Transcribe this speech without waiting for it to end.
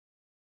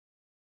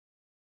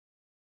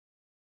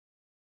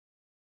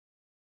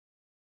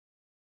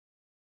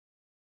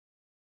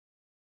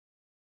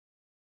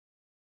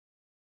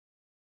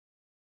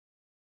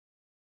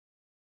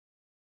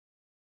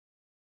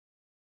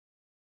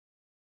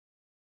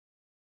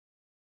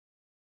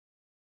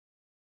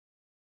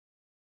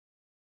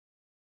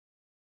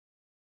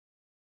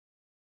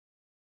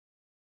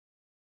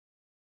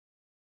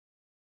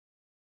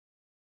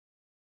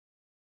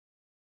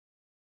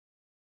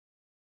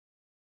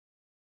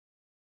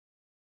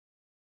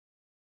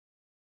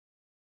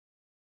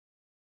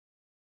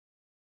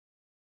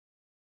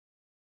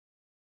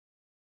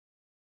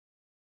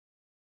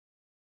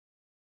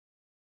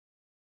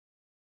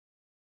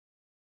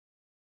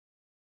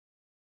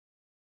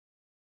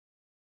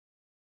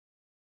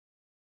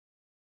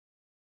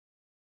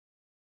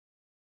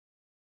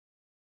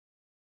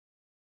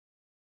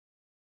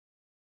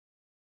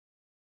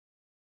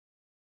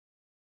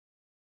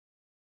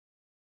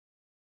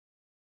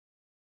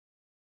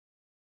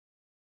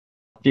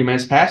few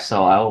minutes past,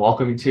 so I will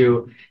welcome you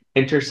to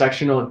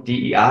Intersectional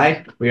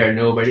DEI. We are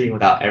nobody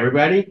without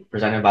everybody,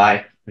 presented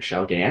by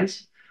Michelle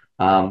Ganz.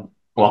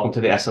 Welcome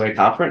to the SOA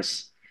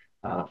conference,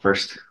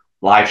 first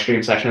live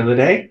stream session of the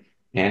day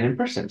and in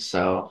person.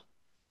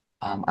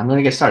 I'm going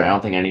to get started. I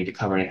don't think I need to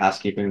cover any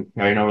housekeeping.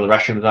 You already know where the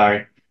restrooms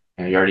are,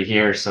 and you're already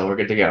here, so we're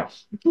good to go.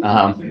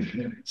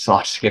 So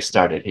I'll just get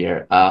started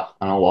here. I'll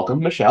welcome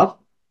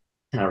Michelle,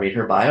 and I'll read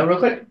her bio real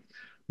quick.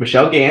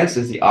 Michelle Ganz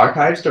is the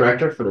Archives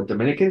Director for the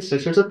Dominican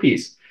Sisters of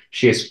Peace.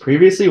 She has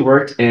previously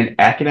worked in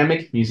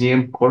academic,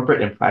 museum,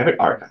 corporate, and private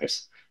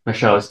archives.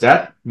 Michelle is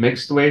deaf,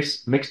 mixed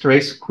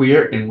race,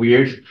 queer, and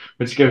weird,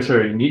 which gives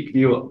her a unique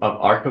view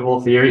of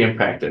archival theory and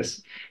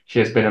practice. She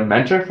has been a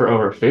mentor for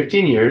over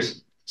 15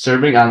 years,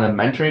 serving on the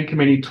mentoring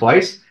committee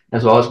twice,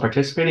 as well as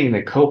participating in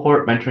the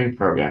cohort mentoring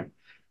program.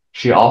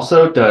 She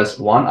also does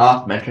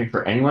one-off mentoring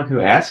for anyone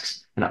who asks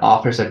and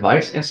offers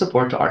advice and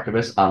support to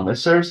archivists on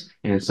listservs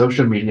and in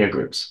social media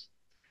groups.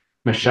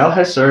 Michelle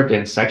has served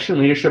in section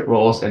leadership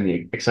roles in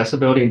the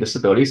Accessibility and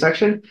Disability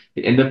section,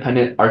 the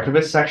Independent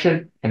Archivist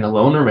section, and the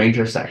Lone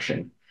Ranger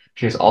section.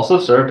 She has also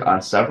served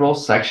on several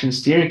section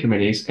steering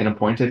committees and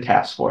appointed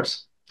task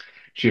force.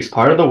 She is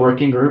part of the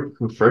working group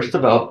who first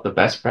developed the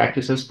best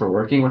practices for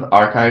working with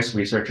archives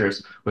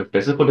researchers with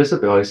physical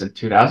disabilities in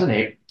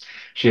 2008.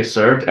 She has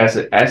served as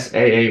an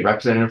SAA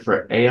representative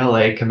for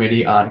ALA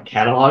Committee on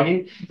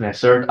Cataloging and has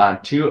served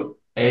on two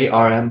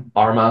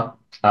ARMA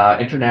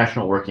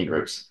international working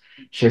groups.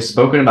 She has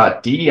spoken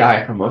about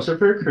DEI for most of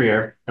her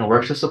career and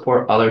works to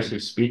support others who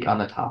speak on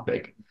the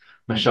topic.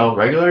 Michelle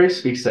regularly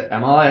speaks to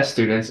MLIS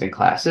students in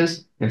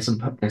classes, in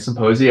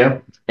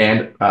symposia,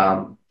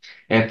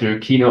 and through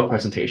keynote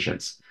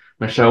presentations.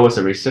 Michelle was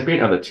a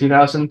recipient of the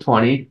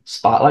 2020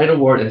 Spotlight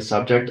Award and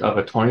subject of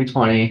a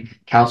 2020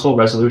 Council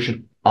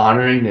resolution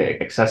honoring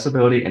the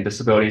Accessibility and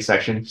Disability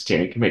Section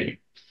Steering Committee.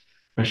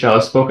 Michelle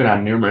has spoken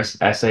on numerous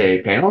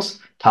SAA panels,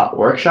 taught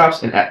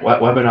workshops, and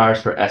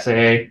webinars for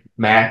SAA,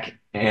 MAC,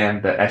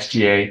 and the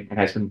SGA, and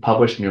has been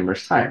published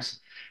numerous times.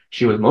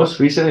 She was most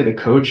recently the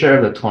co-chair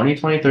of the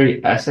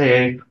 2023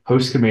 SAA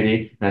Host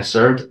Committee and has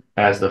served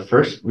as the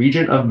first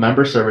region of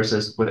member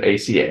services with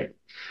ACA.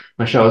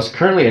 Michelle is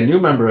currently a new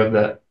member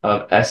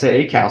of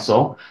SAA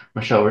Council.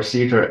 Michelle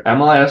received her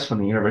MLIS from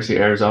the University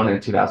of Arizona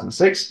in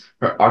 2006,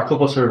 her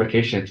archival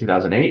certification in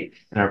 2008,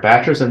 and her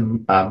bachelor's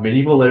in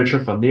medieval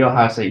literature from The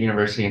Ohio State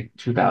University in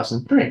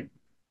 2003.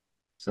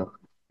 So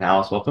now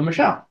let's welcome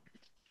Michelle.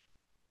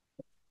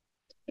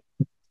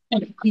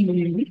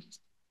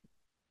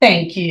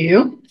 Thank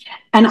you.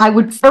 And I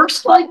would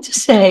first like to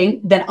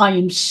say that I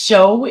am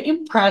so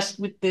impressed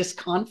with this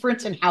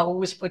conference and how it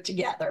was put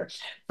together.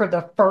 For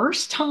the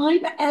first time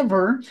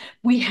ever,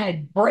 we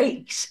had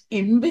breaks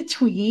in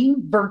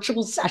between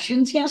virtual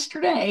sessions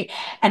yesterday.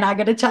 And I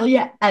got to tell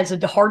you, as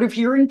a hard of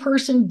hearing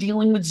person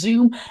dealing with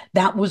Zoom,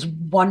 that was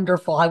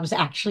wonderful. I was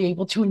actually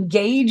able to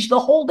engage the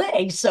whole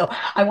day. So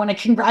I want to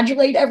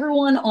congratulate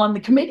everyone on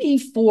the committee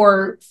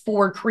for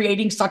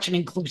creating such an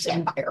inclusive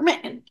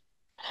environment.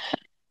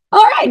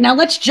 All right, now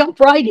let's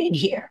jump right in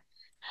here.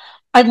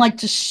 I'd like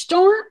to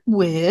start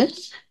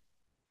with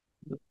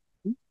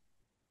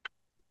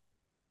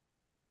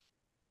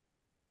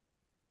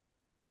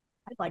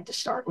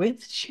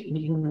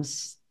changing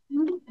this.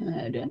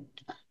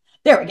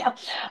 There we go.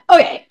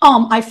 Okay,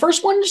 I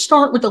first wanted to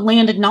start with the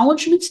land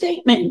acknowledgement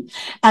statement.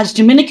 As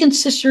Dominican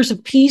Sisters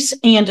of Peace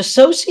and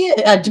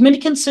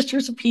Dominican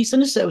Sisters of Peace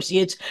and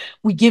Associates,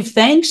 we give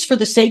thanks for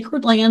the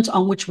sacred lands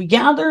on which we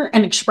gather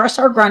and express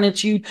our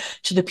gratitude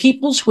to the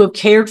peoples who have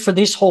cared for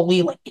this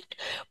holy land.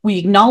 We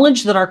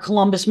acknowledge that our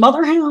Columbus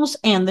Mother House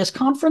and this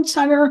conference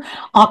center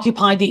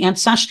occupy the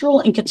ancestral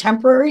and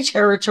contemporary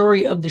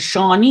territory of the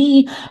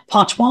Shawnee,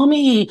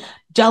 Potawatomi,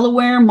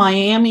 Delaware,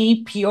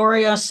 Miami,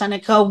 Peoria,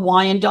 Seneca,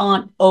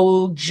 Wyandot,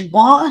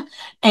 Ojibwa,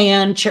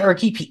 and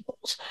Cherokee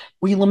peoples.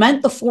 We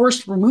lament the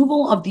forced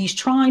removal of these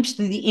tribes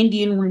through the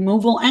Indian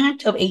Removal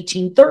Act of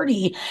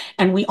 1830,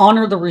 and we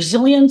honor the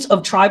resilience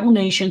of tribal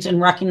nations and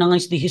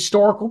recognize the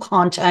historical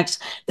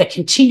context that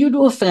continue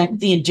to affect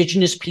the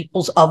indigenous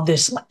peoples of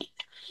this land.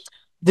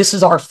 This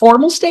is our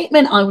formal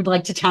statement. I would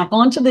like to tack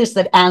on to this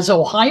that as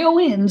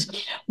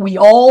Ohioans, we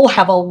all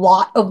have a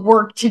lot of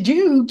work to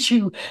do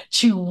to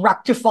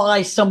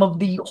rectify some of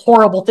the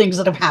horrible things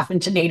that have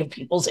happened to Native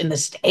peoples in the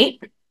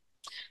state.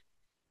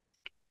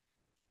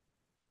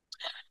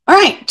 All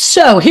right,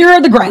 so here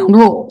are the ground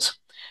rules.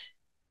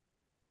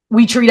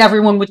 We treat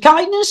everyone with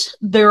kindness.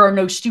 There are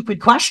no stupid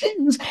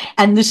questions,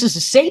 and this is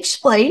a safe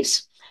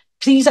place.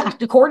 Please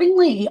act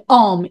accordingly.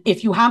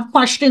 If you have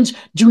questions,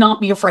 do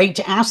not be afraid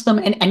to ask them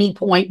at any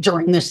point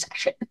during this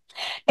session.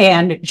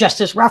 And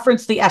just as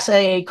reference, the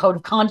SAA Code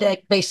of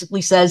Conduct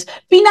basically says,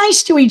 be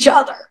nice to each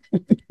other.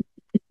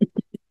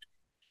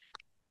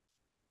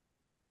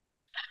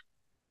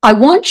 I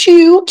want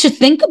you to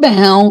think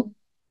about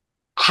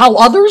how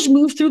others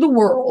move through the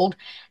world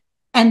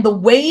and the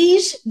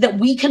ways that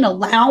we can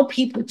allow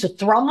people to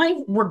thrive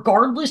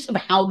regardless of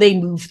how they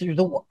move through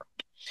the world.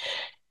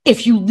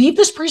 If you leave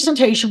this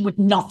presentation with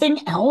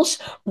nothing else,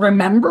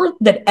 remember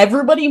that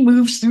everybody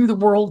moves through the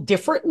world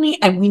differently,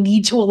 and we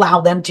need to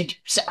allow them to do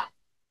so.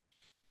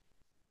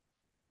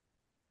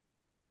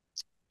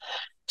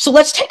 So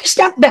let's take a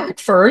step back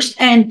first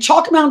and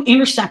talk about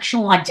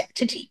intersectional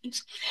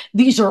identities.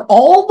 These are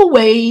all the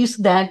ways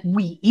that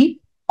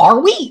we are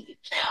we.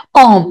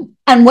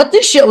 And what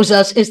this shows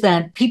us is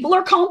that people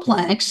are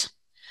complex.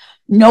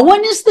 No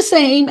one is the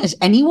same as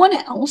anyone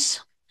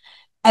else.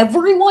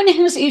 Everyone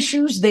has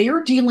issues they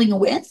are dealing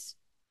with.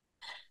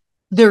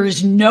 There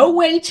is no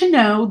way to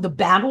know the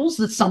battles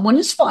that someone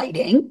is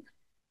fighting,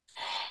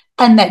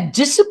 and that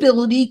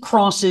disability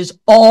crosses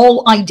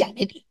all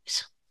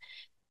identities.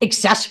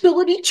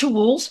 Accessibility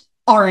tools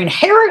are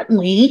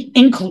inherently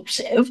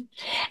inclusive,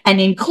 and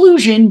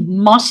inclusion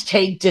must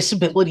take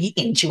disability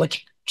into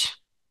account.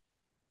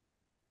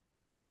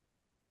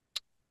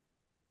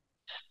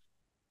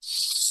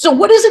 So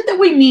what is it that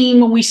we mean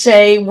when we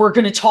say we're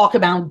going to talk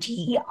about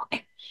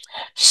DEI?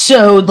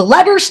 So the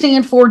letters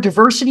stand for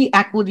diversity,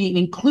 equity, and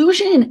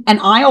inclusion, and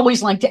I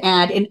always like to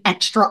add an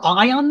extra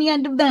I on the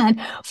end of that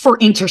for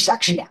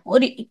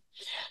intersectionality.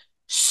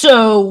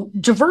 So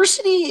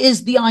diversity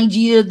is the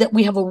idea that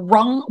we have a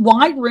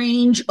wide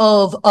range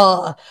of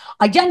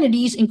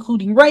identities,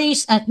 including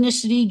race,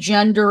 ethnicity,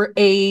 gender,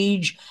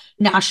 age,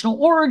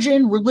 national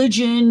origin,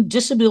 religion,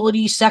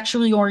 disability,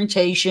 sexual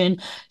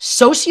orientation,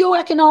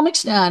 socioeconomic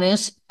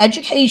status,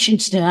 education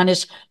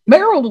status,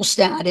 marital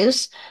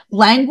status,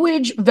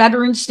 language,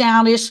 veteran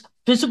status,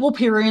 physical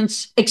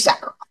appearance,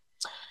 etc.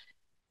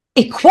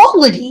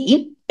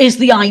 Equality is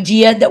the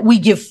idea that we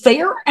give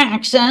fair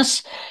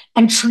access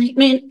and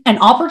treatment and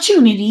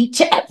opportunity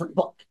to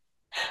everyone.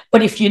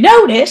 But if you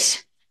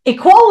notice,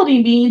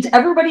 equality means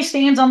everybody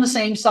stands on the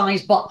same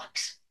size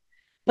box.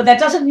 But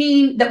that doesn't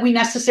mean that we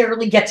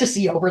necessarily get to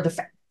see over the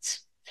fence.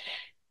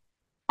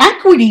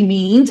 Equity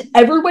means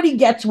everybody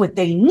gets what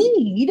they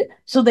need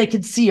so they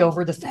can see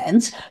over the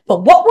fence.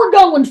 But what we're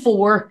going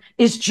for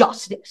is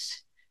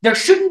justice. There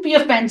shouldn't be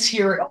a fence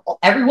here at all.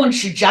 Everyone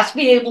should just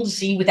be able to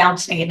see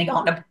without standing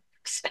on a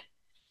box.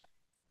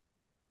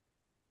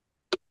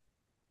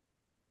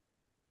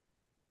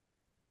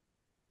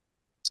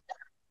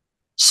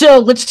 So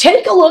let's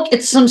take a look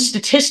at some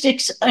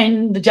statistics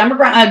and the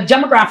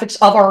demographics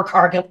of our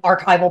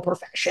archival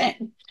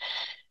profession.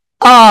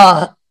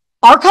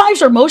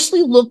 Archives are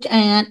mostly looked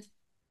at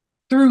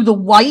through the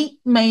white,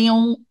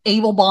 male,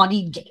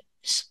 able-bodied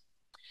gaze.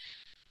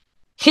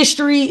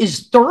 History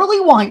is thoroughly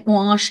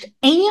whitewashed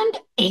and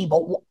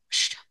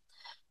able-washed.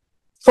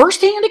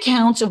 First-hand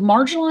accounts of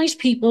marginalized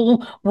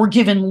people were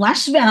given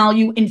less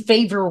value in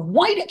favor of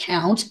white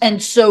accounts, and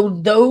so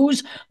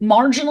those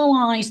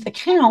marginalized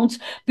accounts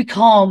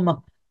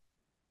become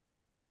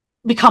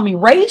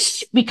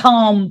erased,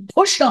 become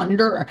pushed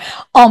under,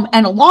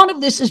 and a lot of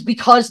this is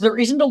because there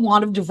isn't a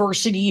lot of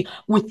diversity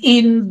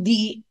within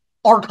the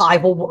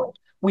archival world.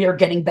 We are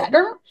getting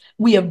better.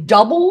 We have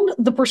doubled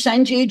the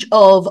percentage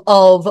of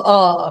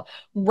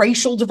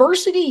racial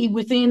diversity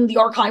within the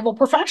archival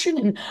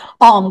profession,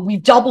 and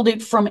we've doubled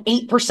it from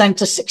 8%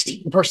 to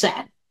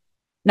 16%.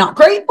 Not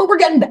great, but we're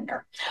getting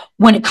better.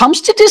 When it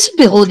comes to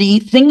disability,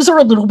 things are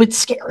a little bit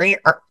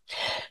scarier.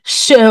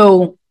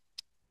 So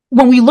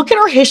when we look at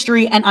our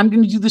history, and I'm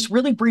going to do this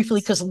really briefly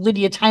because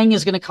Lydia Tang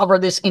is going to cover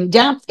this in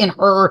depth in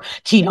her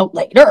keynote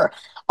later.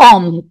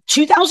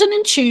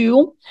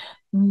 2002,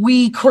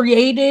 we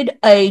created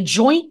a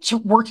joint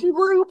working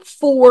group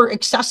for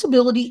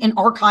accessibility in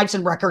archives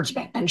and records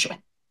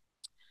management.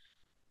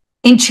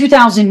 In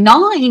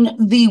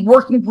 2009, the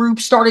working group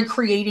started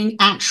creating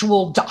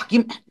actual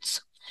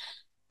documents.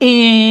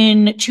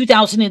 In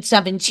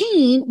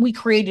 2017, we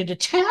created a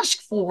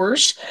task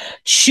force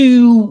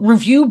to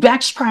review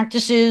best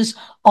practices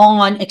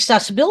on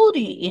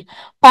accessibility,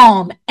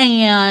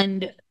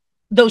 and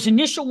those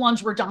initial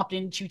ones were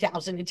adopted in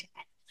 2010.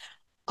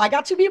 I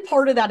got to be a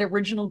part of that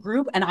original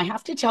group, and I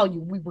have to tell you,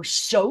 we were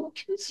so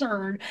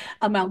concerned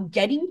about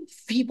getting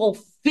people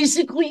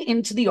physically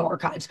into the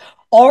archives.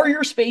 Are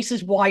your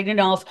spaces wide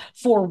enough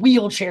for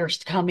wheelchairs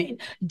to come in?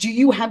 Do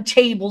you have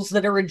tables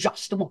that are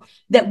adjustable?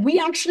 That we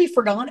actually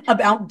forgot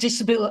about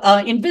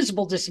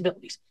invisible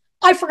disabilities.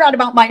 I forgot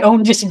about my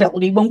own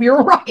disability when we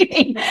were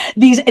writing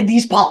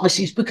these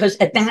policies, because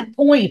at that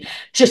point,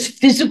 just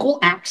physical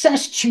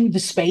access to the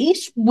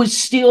space was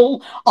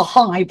still a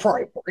high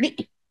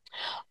priority.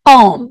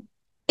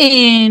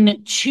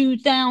 In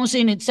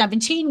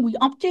 2017, we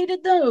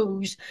updated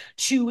those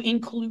to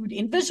include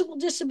invisible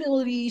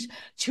disabilities,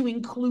 to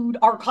include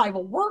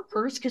archival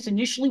workers, because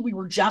initially we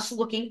were just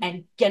looking at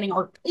getting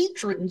our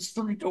patrons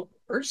through doors.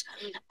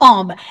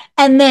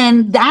 And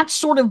then that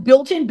sort of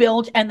built.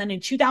 And then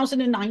in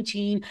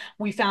 2019,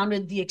 we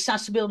founded the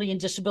Accessibility and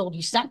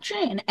Disability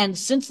section. And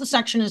since the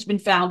section has been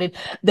founded,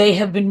 they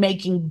have been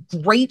making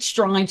great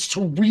strides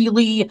to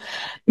really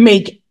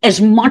make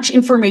as much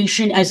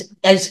information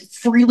as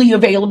freely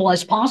available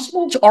as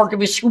possible to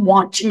archivists who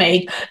want to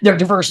make their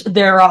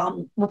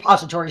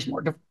repositories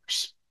more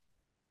diverse.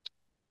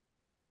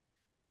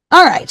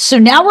 All right, so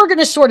now we're going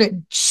to sort of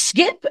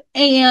skip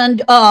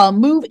and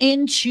move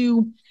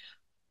into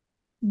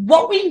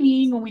what we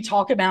mean when we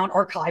talk about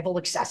archival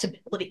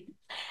accessibility.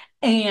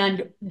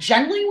 And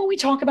generally, when we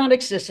talk about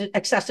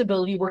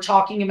accessibility, we're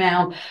talking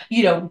about,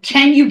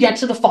 can you get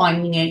to the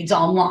finding aids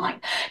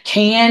online?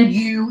 Can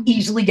you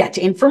easily get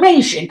to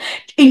information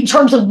in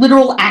terms of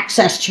literal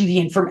access to the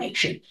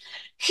information?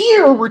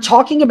 Here, we're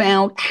talking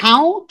about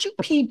how do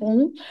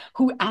people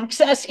who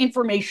access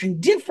information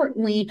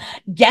differently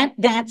get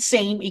that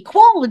same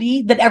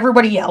equality that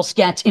everybody else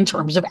gets in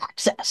terms of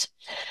access.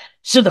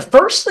 So the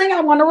first thing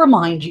I want to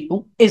remind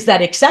you is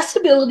that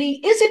accessibility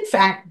is, in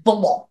fact, the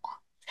law.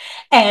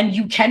 And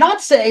you cannot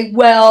say,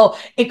 well,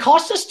 it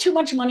costs us too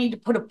much money to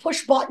put a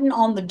push button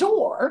on the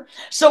door,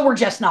 so we're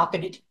just not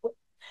going to do it.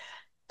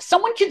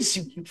 Someone can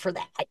sue you for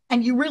that.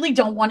 And you really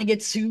don't want to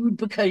get sued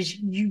because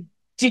you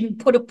didn't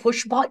put a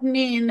push button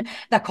in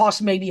that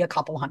costs maybe a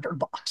couple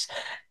 $100.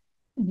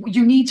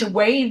 You need to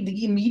weigh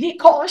the immediate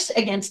costs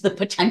against the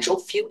potential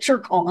future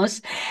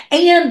costs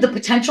and the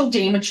potential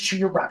damage to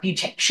your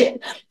reputation.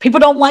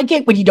 People don't like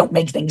it when you don't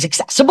make things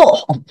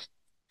accessible.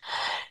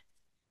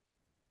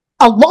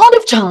 A lot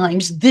of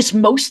times, this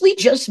mostly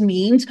just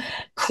means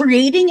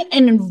creating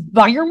an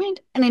environment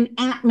and an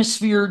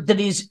atmosphere that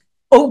is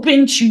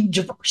open to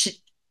diversity.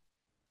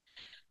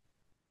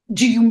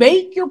 Do you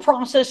make your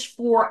process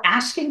for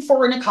asking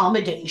for an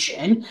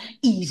accommodation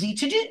easy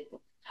to do?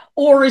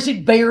 Or is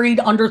it buried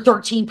under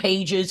 13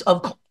 pages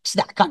of clicks,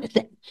 that kind of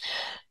thing?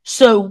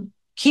 So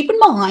keep in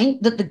mind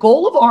that the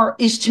goal of art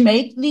is to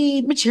make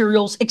the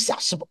materials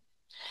accessible.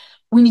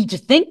 We need to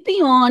think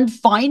beyond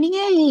finding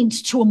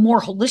aids to a more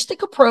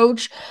holistic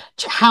approach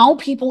to how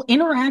people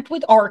interact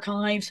with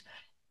archives,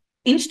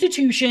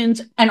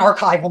 institutions, and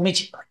archival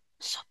materials.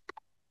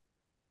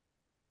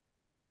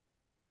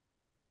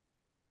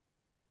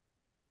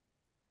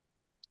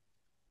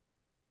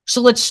 So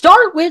let's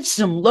start with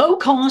some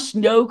low-cost,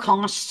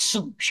 no-cost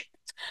solutions,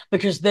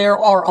 because there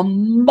are a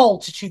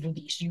multitude of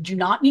these. You do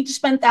not need to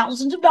spend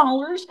thousands of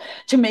dollars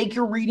to make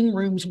your reading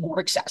rooms more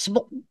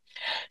accessible.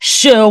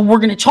 So we're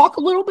going to talk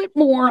a little bit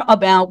more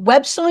about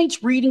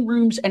websites, reading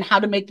rooms, and how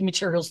to make the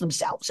materials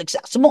themselves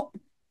accessible.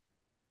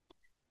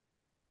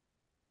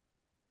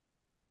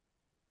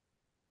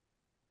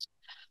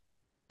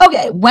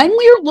 Okay, when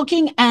we're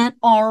looking at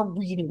our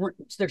reading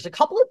rooms, there's a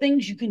couple of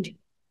things you can do.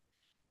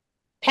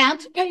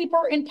 Pads of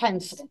paper and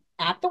pencil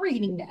at the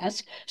reading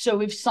desk. So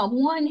if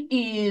someone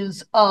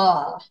is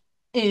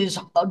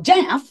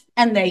deaf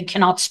and they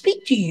cannot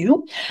speak to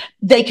you,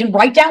 they can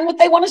write down what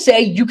they want to say.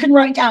 You can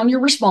write down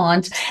your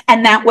response,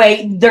 and that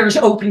way there's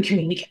open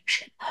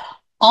communication.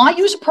 I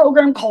use a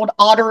program called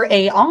Otter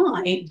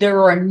AI. There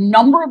are a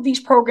number of these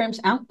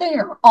programs out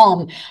there.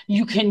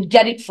 You can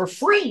get it for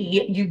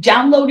free. You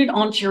download it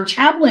onto your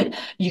tablet.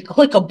 You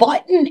click a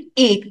button.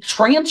 It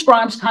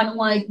transcribes, kind of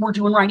like we're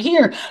doing right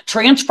here,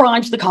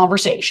 transcribes the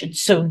conversation.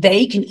 So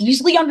they can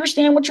easily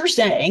understand what you're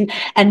saying,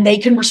 and they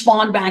can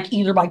respond back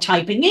either by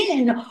typing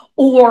in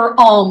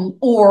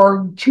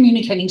or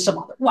communicating some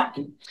other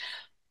way.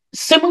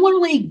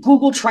 Similarly,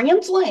 Google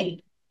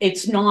Translate,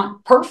 it's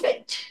not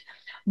perfect,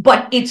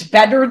 but it's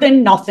better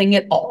than nothing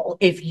at all.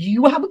 If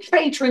you have a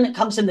patron that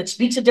comes in that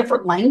speaks a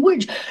different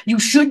language, you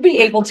should be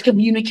able to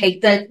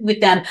communicate that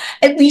with them,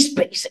 at least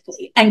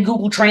basically, and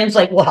Google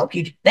Translate will help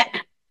you do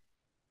that.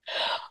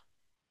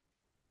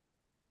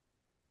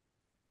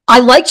 I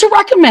like to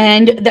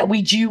recommend that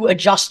we do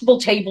adjustable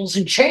tables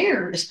and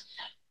chairs.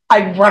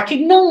 I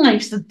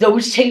recognize that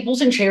those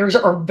tables and chairs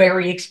are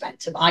very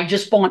expensive. I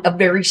just bought a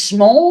very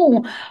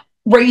small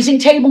raising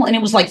table, and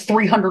it was like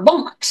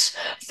 $300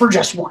 for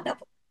just one of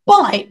them.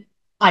 But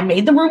I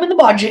made the room in the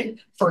budget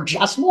for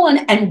just one,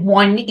 and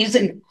one is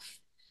enough.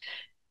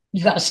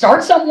 You got to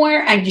start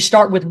somewhere, and you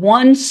start with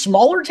one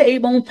smaller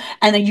table,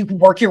 and then you can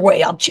work your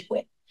way up to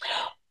it.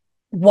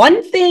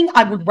 One thing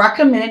I would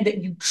recommend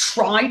that you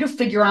try to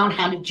figure out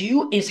how to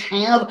do is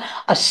have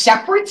a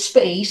separate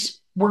space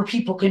where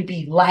people can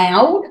be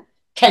loud,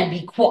 can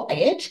be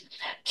quiet,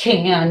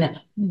 can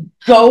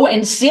go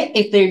and sit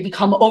if they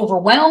become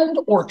overwhelmed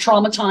or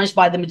traumatized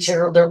by the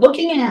material they're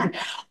looking at.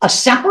 A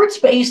separate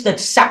space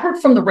that's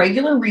separate from the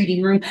regular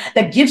reading room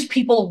that gives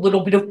people a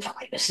little bit of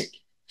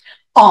privacy.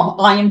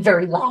 I am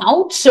very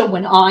loud, so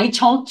when I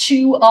talk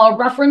to a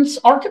reference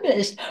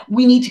archivist,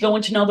 we need to go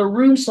into another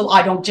room so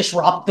I don't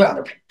disrupt the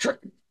other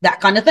patron,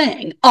 that kind of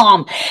thing.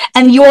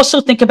 And you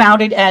also think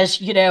about it as,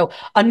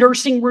 a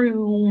nursing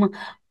room.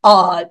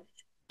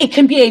 It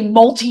can be a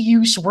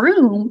multi-use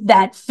room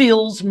that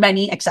fills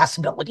many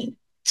accessibility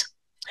needs.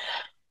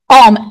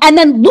 And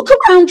then look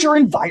around your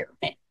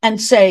environment and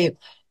say,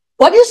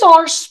 what does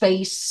our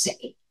space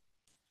say?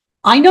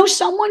 I know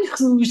someone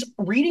whose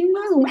reading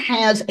room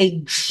has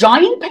a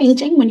giant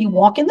painting when you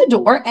walk in the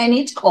door, and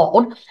it's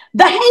called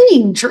The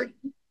Hanging Tree.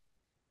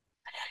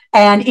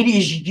 And it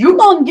is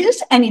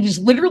humongous, and it is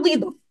literally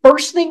the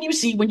first thing you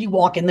see when you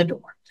walk in the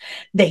door.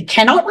 They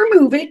cannot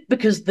remove it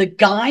because the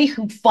guy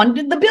who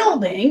funded the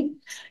building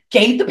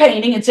gave the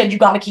painting and said, you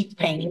got to keep the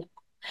painting.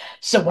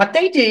 So what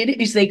they did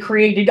is they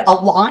created a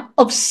lot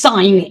of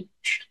signage.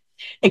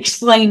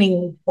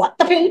 explaining what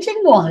the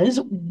painting was,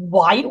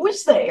 why it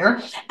was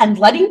there, and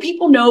letting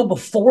people know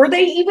before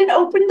they even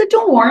opened the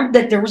door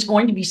that there was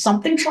going to be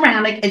something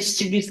traumatic as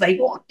soon as they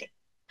walked in.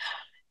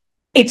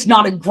 It's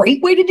not a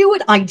great way to do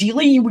it.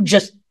 Ideally, you would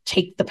just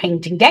take the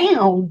painting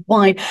down,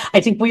 but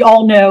I think we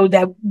all know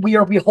that we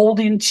are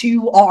beholden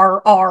to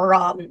our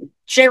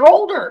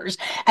shareholders,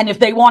 and if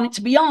they want it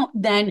to be up,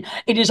 then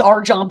it is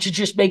our job to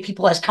just make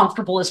people as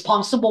comfortable as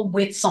possible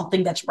with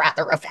something that's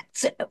rather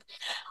offensive.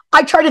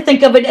 I try to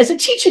think of it as a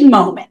teaching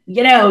moment.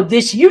 You know,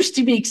 this used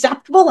to be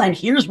acceptable, and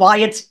here's why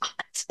it's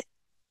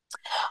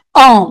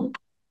not.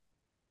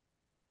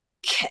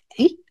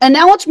 Okay, and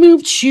now let's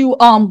move to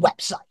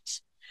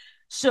websites.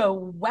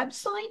 So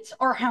websites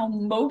are how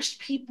most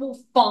people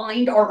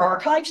find our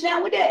archives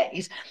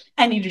nowadays,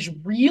 and it is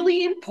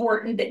really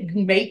important that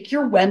you make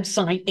your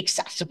website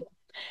accessible.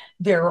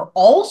 There are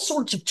all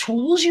sorts of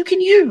tools you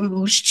can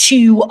use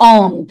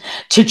to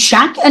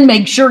check and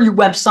make sure your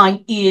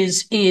website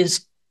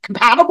is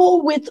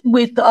compatible with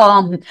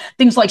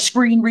things like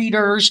screen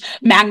readers,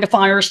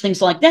 magnifiers,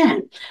 things like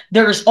that.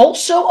 There's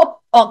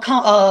also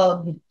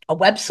a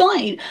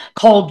website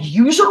called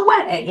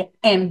UserWay,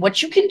 and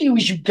what you can do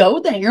is you go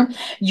there,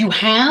 you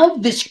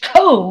have this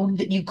code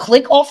that you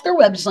click off their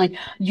website,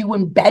 you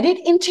embed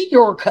it into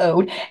your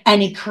code,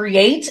 and it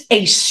creates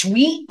a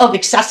suite of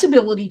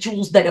accessibility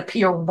tools that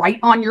appear right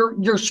on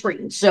your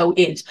screen. So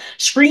it's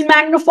screen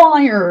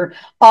magnifier,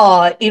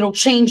 it'll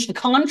change the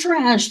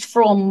contrast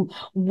from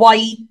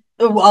white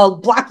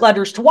black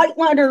letters to white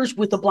letters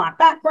with a black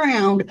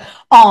background.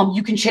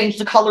 You can change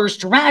the colors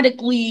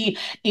dramatically.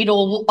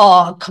 It'll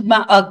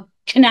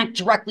connect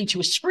directly to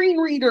a screen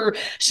reader.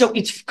 So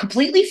it's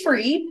completely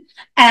free,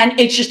 and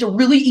it's just a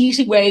really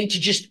easy way to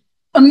just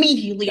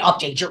immediately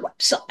update your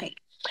website.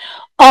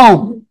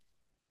 Alt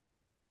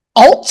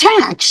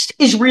text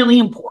is really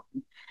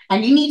important,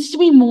 and it needs to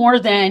be more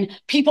than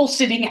people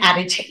sitting at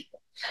a table.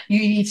 You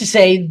need to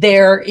say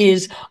there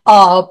is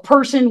a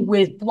person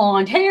with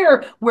blonde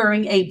hair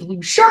wearing a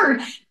blue shirt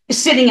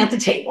sitting at the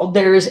table.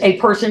 There's a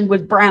person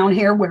with brown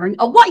hair wearing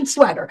a white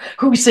sweater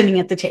who's sitting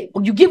at the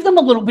table. You give them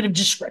a little bit of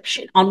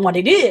description on what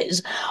it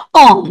is.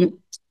 And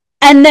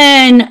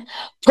then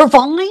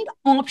provide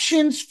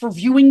options for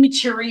viewing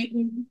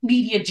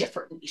media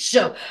differently.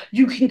 So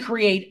you can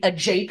create a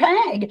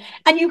JPEG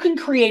and you can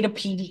create a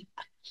PDF.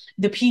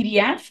 The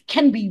PDF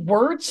can be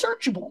word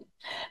searchable.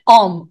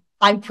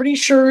 I'm pretty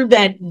sure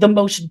that the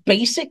most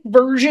basic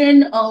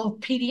version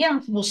of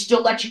PDF will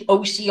still let you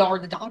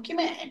OCR the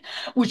document,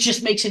 which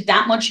just makes it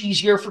that much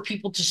easier for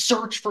people to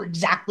search for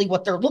exactly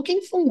what they're looking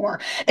for,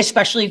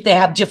 especially if they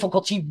have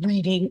difficulty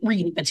reading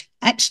the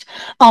text.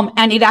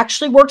 And it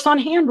actually works on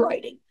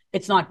handwriting.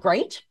 It's not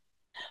great,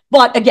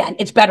 but again,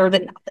 it's better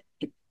than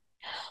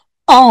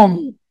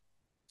nothing.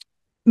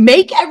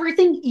 Make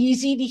everything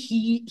easy to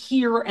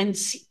hear and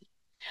see.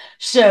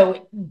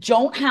 So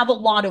don't have a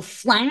lot of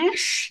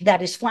flash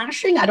that is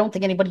flashing. I don't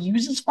think anybody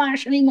uses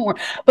flash anymore,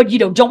 but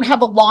don't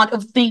have a lot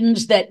of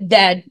things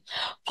that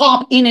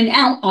pop in and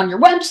out on your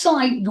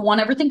website. You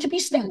want everything to be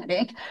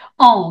static.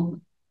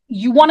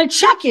 You want to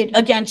check it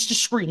against a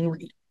screen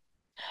reader.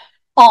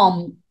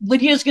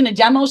 Lydia's going to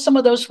demo some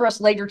of those for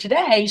us later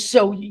today,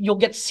 so you'll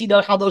get to see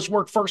how those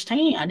work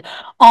firsthand.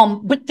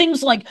 But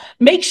things like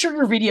make sure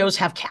your videos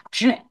have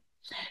captioning.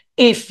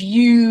 If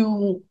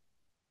you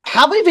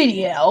have a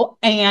video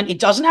and it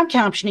doesn't have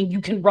captioning,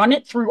 you can run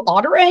it through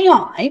Otter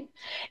AI.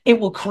 It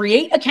will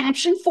create a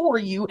caption for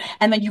you,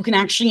 and then you can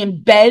actually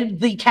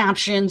embed the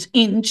captions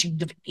into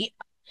the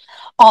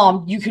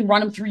video. You can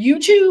run them through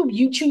YouTube.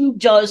 YouTube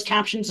does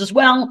captions as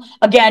well.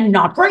 Again,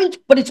 not great,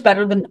 but it's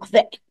better than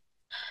nothing.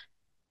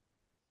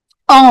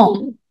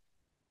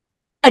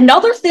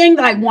 Another thing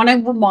that I want to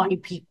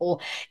remind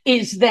people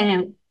is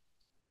that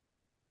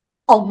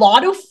a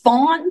lot of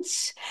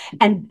fonts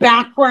and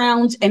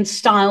backgrounds and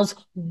styles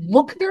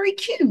look very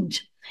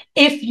cute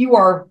if you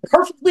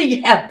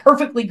have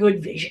perfectly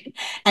good vision.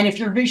 And if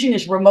your vision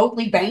is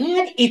remotely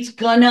bad, it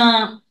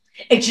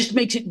just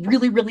makes it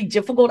really, really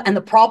difficult. And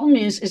the problem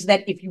is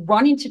that if you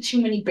run into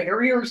too many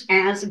barriers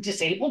as a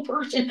disabled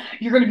person,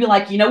 you're going to be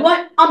like, you know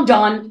what? I'm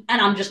done. And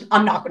I'm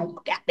not going to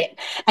look at it.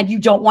 And you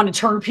don't want to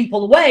turn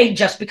people away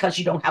just because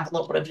you don't have a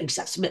little bit of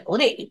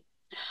accessibility.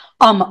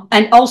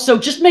 And also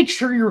just make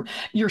sure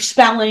your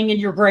spelling and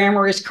your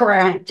grammar is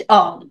correct.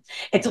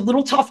 It's a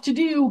little tough to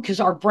do because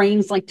our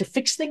brains like to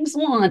fix things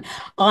on.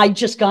 I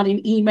just got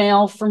an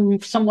email from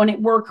someone at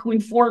work who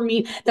informed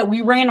me that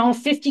we ran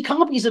off 50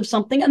 copies of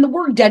something and the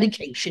word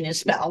dedication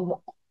is spelled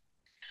wrong.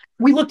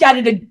 We looked at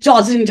it a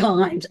dozen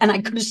times and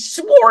I could have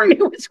sworn it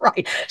was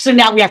right. So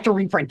now we have to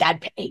reprint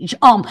that page.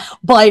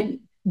 But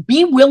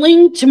be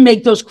willing to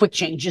make those quick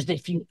changes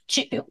if you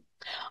need to.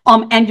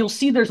 And you'll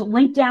see there's a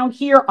link down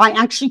here. I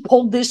actually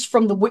pulled this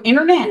from the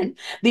internet.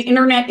 The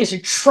internet is a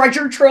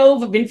treasure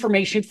trove of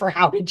information for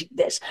how to do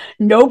this.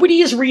 Nobody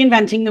is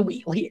reinventing the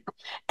wheel here.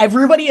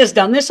 Everybody has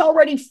done this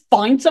already.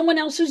 Find someone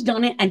else who's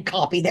done it and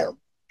copy their.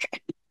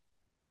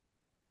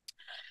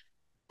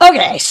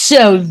 Okay,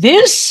 so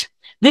this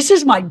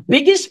is my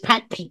biggest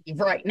pet peeve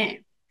right now.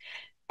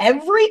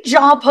 Every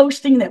job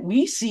posting that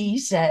we see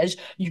says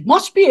you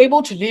must be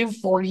able to live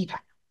 40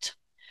 pounds.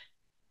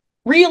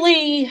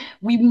 Really,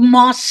 we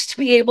must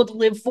be able to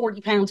live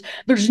 40 pounds.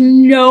 There's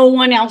no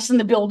one else in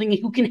the building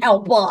who can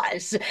help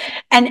us.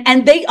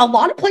 And they, a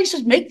lot of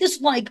places make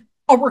this like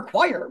a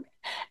requirement.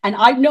 And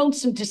I've known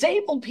some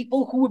disabled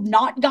people who have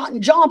not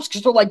gotten jobs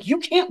because they're like, you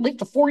can't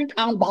lift a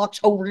 40-pound box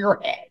over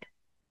your head.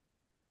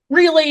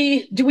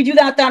 Really? Do we do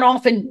that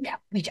often? No,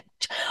 we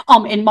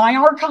don't. In my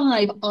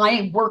archive,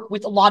 I work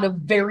with a lot of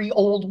very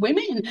old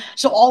women.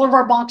 So all of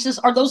our boxes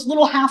are those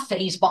little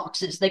half-phase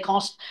boxes. They're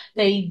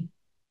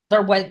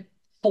what,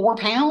 4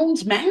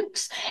 pounds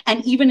max,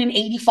 and even an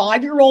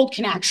 85-year-old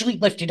can actually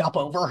lift it up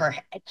over her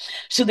head.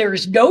 So there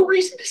is no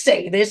reason to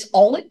say this.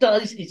 All it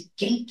does is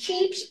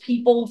gatekeeps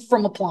people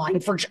from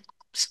applying for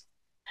jobs.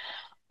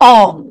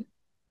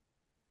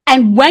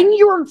 And when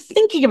you're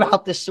thinking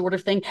about this sort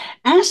of thing,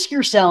 ask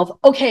yourself,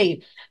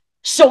 okay,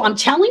 so I'm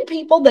telling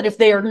people that if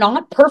they are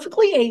not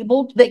perfectly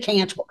able, they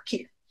can't work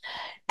here.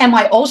 Am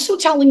I also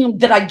telling them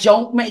that I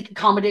don't make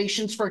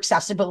accommodations for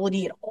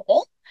accessibility at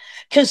all?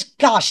 Because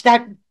gosh,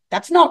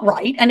 that's not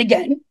right. And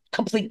again,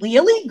 completely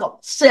illegal.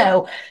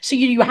 So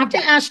you have to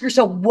ask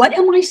yourself, what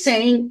am I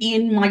saying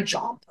in my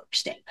job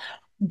posting?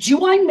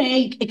 Do I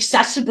make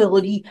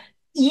accessibility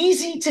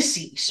easy to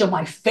see? So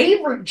my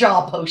favorite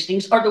job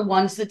postings are the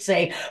ones that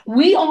say,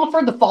 we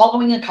offer the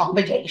following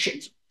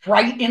accommodations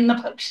right in the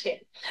posting.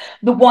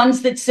 The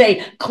ones that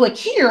say, click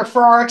here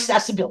for our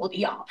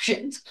accessibility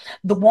options.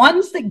 The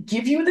ones that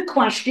give you the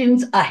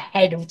questions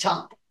ahead of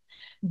time.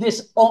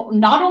 This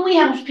not only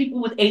helps people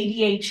with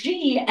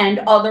ADHD and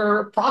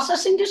other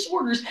processing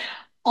disorders,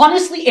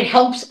 honestly, it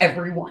helps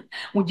everyone.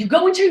 When you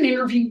go into an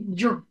interview,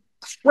 you're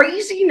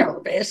crazy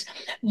nervous,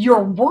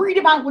 you're worried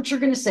about what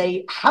you're going to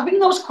say. Having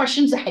those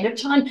questions ahead of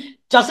time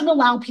doesn't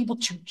allow people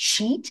to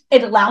cheat.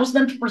 It allows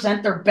them to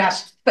present their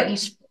best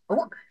face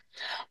forward.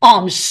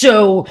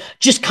 So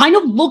just kind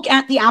of look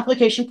at the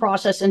application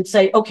process and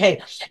say, okay,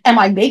 am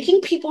I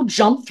making people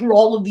jump through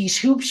all of these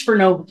hoops for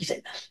no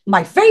reason?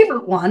 My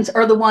favorite ones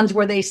are the ones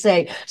where they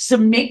say,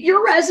 submit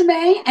your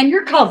resume and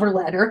your cover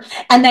letter,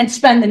 and then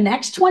spend the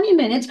next 20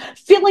 minutes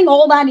filling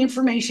all that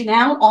information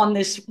out on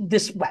this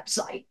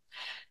website.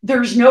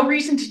 There's no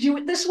reason to do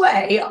it this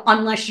way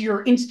unless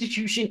your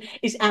institution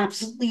is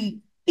absolutely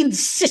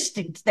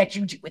insistent that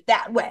you do it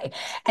that way.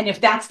 And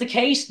if that's the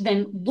case,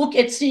 then look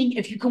at seeing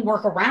if you can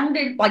work around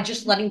it by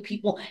just letting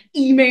people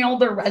email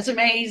their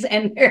resumes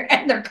and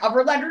their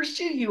cover letters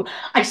to you.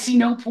 I see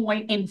no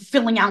point in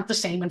filling out the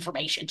same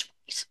information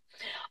twice.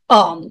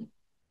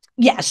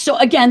 So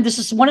again, this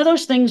is one of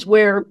those things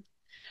where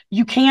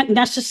you can't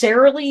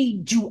necessarily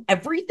do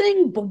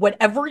everything, but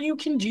whatever you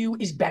can do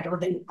is better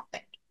than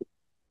nothing.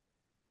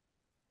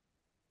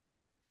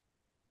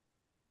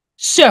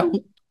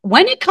 So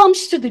when it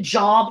comes to the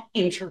job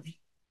interview,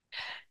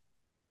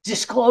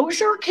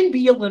 disclosure can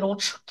be a little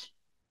tricky.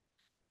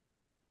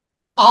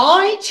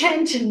 I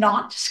tend to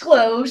not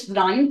disclose that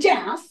I'm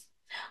deaf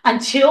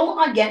until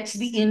I get to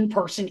the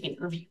in-person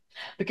interview,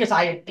 because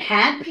I have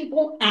had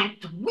people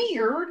act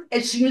weird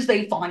as soon as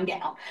they find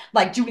out,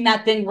 like doing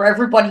that thing where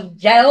everybody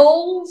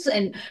yells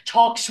and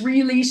talks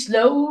really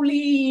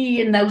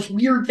slowly and those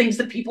weird things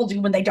that people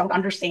do when they don't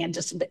understand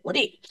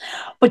disability.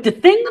 But the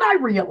thing that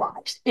I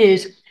realized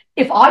is,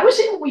 if I was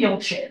in a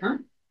wheelchair,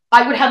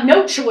 I would have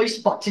no choice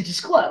but to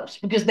disclose,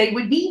 because they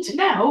would need to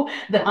know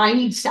that I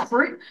need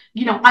separate,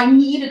 I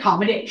need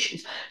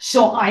accommodations.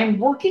 So I'm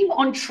working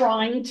on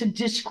trying to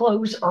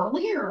disclose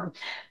earlier.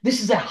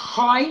 This is a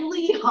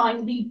highly,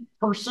 highly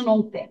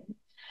personal thing.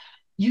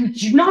 You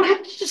do not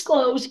have to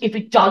disclose if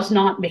it does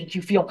not make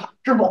you feel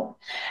comfortable.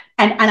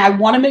 And I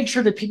want to make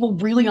sure that people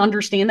really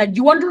understand that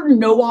you're under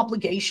no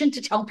obligation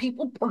to tell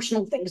people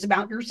personal things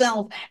about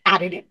yourself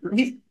at an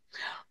interview.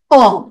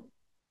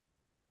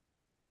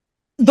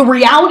 The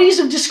realities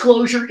of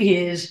disclosure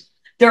is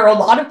there are a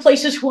lot of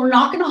places who are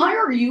not going to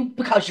hire you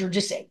because you're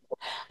disabled.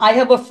 I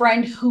have a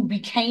friend who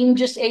became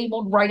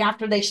disabled right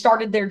after they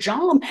started their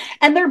job,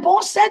 and their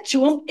boss said to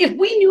them, if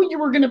we knew you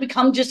were going to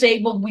become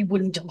disabled, we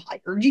wouldn't have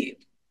hired you.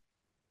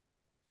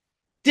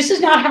 This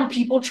is not how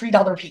people treat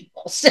other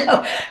people.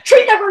 So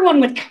treat everyone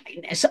with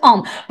kindness.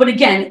 But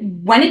again,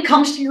 when it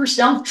comes to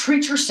yourself,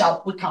 treat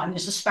yourself with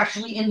kindness,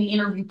 especially in the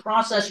interview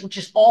process, which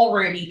is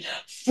already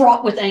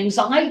fraught with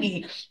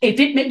anxiety. If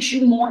it makes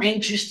you more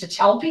anxious to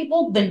tell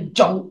people, then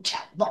don't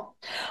tell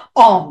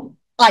them.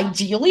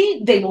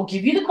 Ideally, they will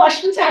give you the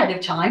questions ahead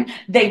of time.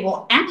 They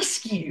will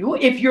ask you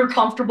if you're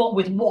comfortable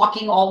with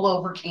walking all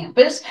over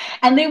campus,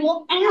 and they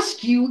will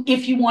ask you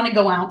if you want to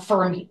go out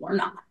for a meal or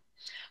not.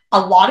 A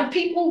lot of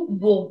people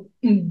will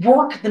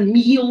work the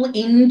meal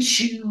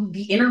into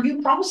the interview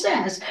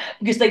process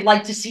because they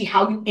like to see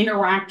how you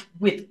interact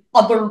with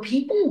other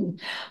people.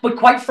 But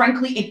quite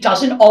frankly, it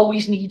doesn't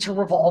always need to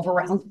revolve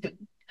around food.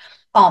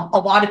 A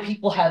lot of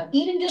people have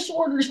eating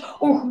disorders,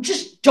 or who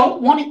just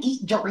don't want to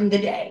eat during the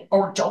day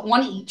or don't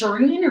want to eat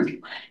during the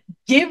interview.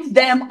 Give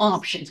them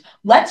options.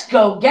 Let's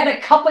go get a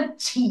cup of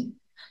tea.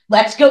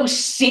 Let's go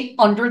sit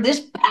under this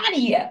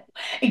patio.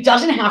 It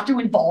doesn't have to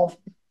involve.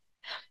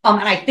 And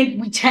I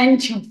think we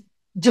tend to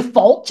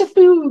default to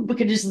food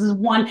because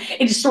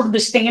it is sort of the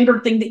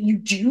standard thing that you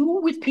do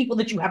with people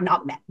that you have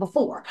not met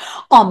before.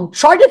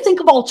 Try to think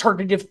of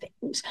alternative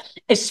things,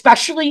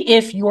 especially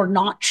if you're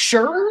not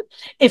sure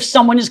if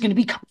someone is going to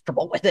be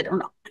comfortable with it or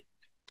not.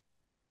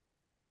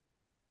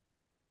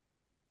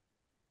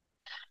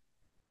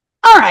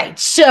 All right,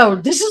 so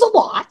this is a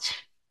lot.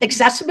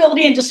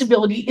 Accessibility and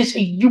disability is a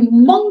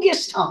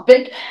humongous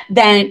topic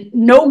that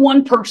no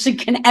one person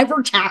can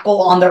ever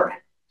tackle on their own.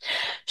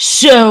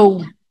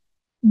 So,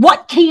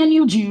 what can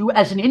you do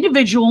as an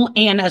individual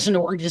and as an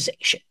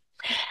organization?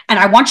 And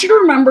I want you to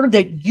remember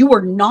that you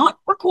are not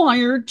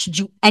required to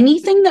do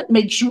anything that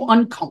makes you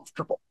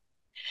uncomfortable.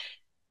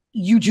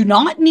 You do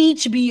not need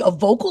to be a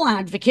vocal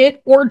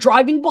advocate or a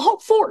driving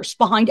force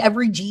behind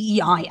every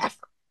DEI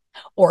effort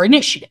or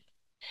initiative.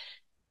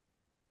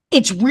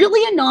 It's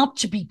really enough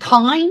to be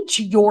kind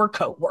to your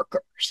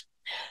coworkers,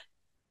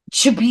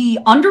 to be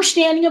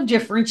understanding of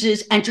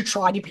differences, and to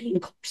try to be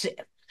inclusive.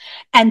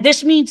 And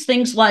this means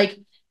things like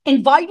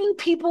inviting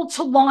people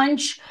to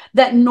lunch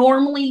that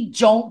normally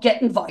don't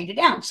get invited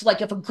out. So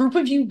like if a group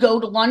of you go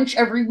to lunch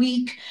every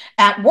week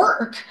at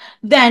work,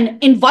 then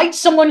invite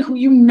someone who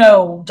you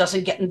know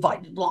doesn't get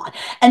invited on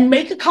and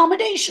make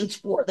accommodations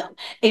for them.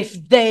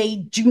 If they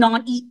do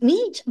not eat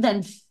meat,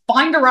 then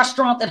find a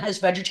restaurant that has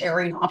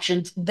vegetarian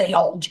options. They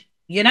all do,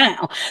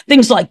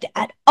 things like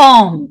that.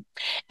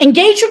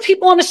 Engage with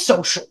people on a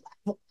social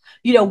level.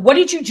 What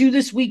did you do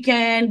this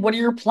weekend? What are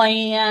your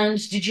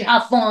plans? Did you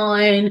have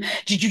fun?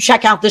 Did you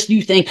check out this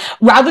new thing?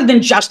 Rather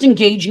than just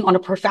engaging on a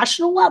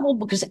professional level,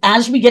 because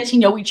as we get to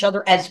know each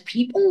other as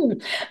people,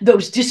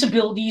 those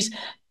disabilities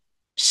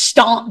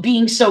stop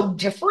being so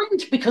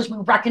different because we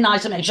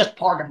recognize them as just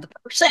part of the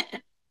person.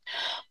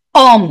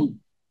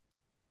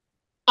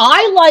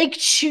 I like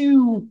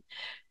to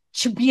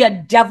be a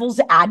devil's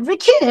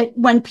advocate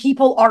when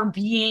people are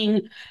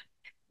being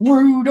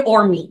rude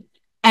or mean.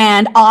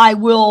 And I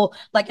will,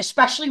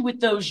 especially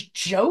with those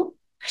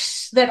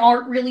jokes that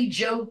aren't really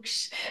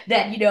jokes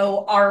that,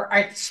 are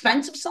at the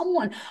expense of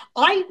someone,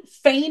 I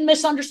feign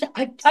misunderstand.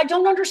 I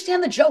don't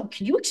understand the joke.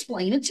 Can you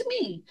explain it to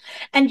me?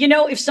 And,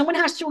 if someone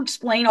has to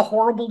explain a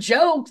horrible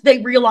joke,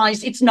 they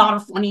realize it's not a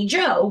funny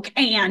joke.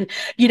 And,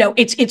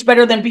 it's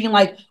better than being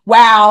like,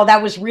 wow,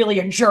 that was really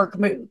a jerk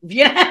move,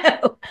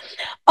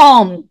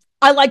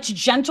 I like to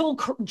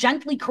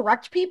gently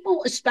correct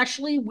people,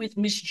 especially with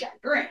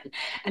misgendering.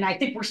 And I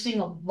think we're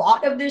seeing a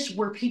lot of this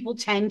where people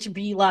tend to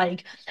be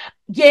like,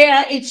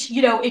 yeah, it's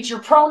your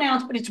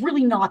pronouns, but it's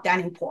really not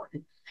that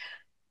important.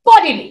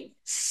 But it is.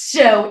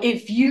 So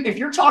if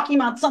you're talking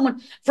about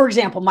someone, for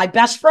example, my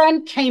best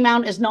friend came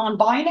out as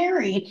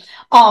non-binary.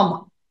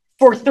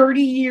 For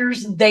 30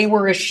 years, they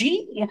were a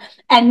she,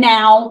 and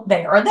now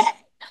they are they.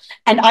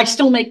 And I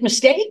still make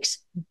mistakes,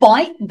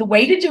 but the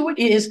way to do it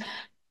is,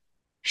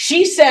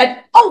 she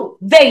said, oh,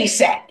 they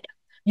said.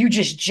 You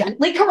just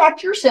gently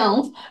correct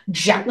yourself,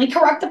 gently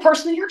correct the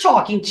person that you're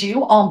talking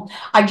to.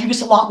 I do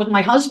this a lot with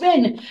my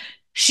husband.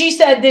 She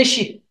said this,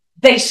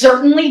 they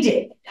certainly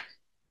did.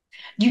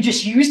 You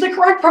just use the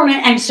correct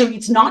pronoun, and so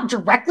it's not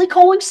directly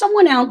calling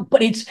someone out,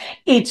 but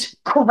it's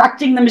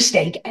correcting the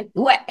mistake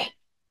anyway.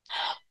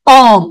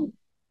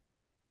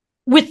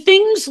 With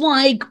things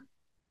like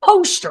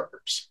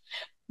posters,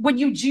 when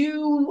you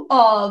do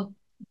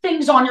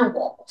things on your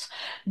walls,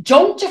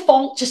 don't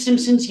default to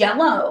Simpsons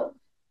yellow.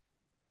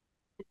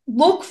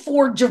 Look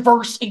for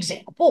diverse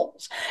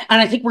examples. And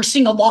I think we're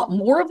seeing a lot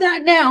more of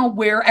that now,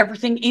 where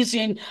everything is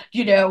in,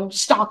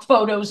 stock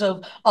photos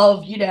of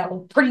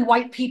pretty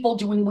white people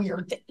doing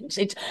weird things.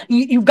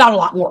 You've got a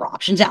lot more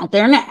options out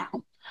there now.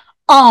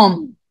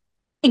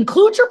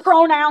 Include your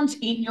pronouns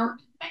in your email.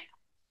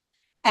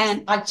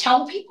 And I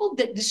tell people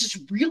that this is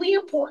really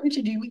important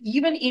to do,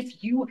 even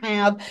if you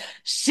have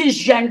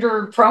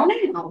cisgender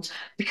pronouns,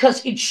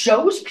 because it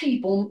shows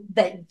people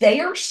that they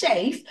are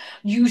safe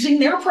using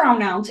their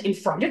pronouns in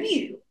front of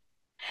you,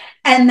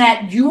 and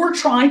that you are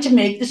trying to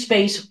make the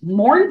space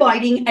more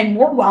inviting and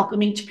more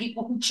welcoming to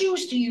people who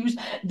choose to use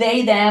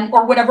they, them,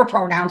 or whatever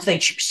pronouns they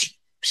choose to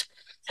use.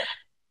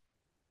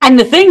 And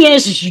the thing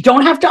is you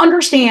don't have to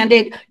understand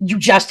it. You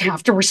just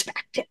have to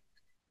respect it.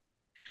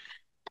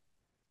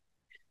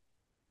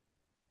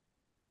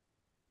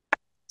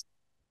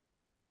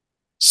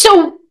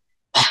 So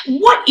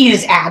what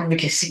is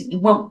advocacy?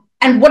 Well,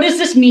 and what does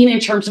this mean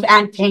in terms of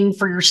advocating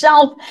for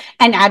yourself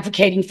and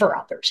advocating for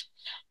others?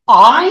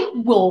 I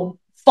will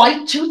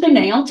fight tooth and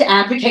nail to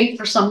advocate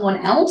for someone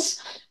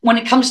else. When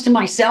it comes to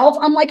myself,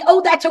 I'm like,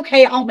 oh, that's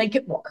okay. I'll make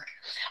it work.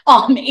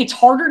 It's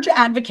harder to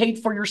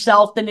advocate for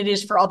yourself than it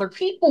is for other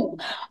people.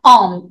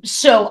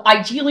 So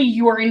ideally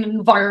you are in an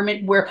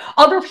environment where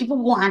other people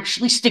will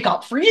actually stick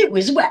up for you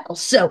as well.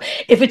 So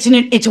if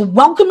it's a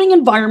welcoming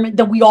environment,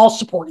 then we all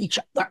support each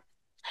other.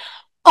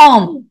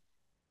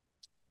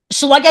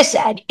 So like I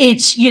said,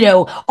 it's,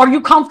 are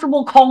you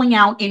comfortable calling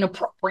out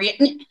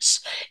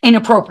inappropriateness,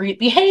 inappropriate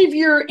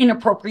behavior,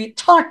 inappropriate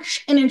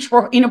touch, and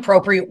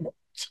inappropriate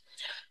words?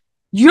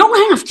 You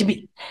don't have to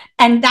be.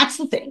 And that's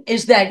the thing,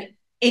 is that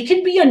it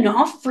can be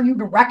enough for you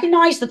to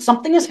recognize that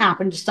something has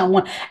happened to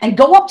someone and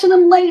go up to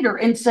them later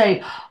and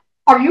say,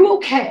 are you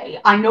okay?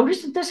 I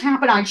noticed that this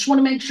happened. I just want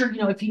to make sure,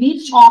 if you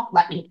need to talk,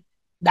 let me know.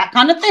 That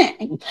kind of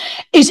thing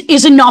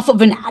is enough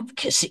of an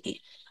advocacy.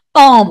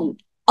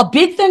 A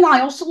big thing I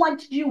also like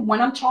to do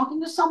when I'm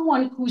talking to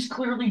someone who's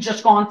clearly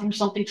just gone through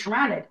something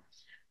traumatic,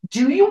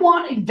 do you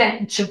want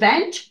to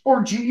vent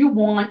or do you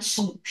want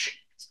solutions?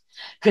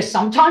 Because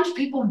sometimes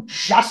people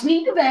just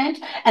need to vent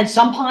and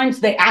sometimes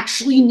they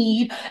actually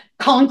need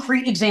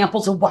concrete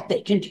examples of what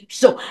they can do.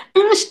 So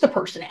ask the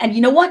person. And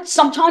you know what?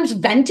 Sometimes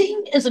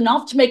venting is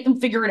enough to make them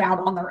figure it out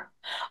on their own.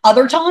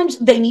 Other times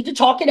they need to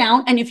talk it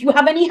out. And if you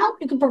have any help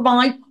you can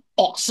provide,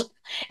 awesome.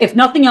 If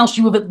nothing else,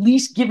 you have at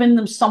least given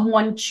them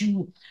someone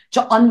to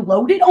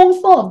unload it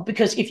off of,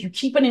 because if you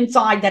keep it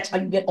inside, that's how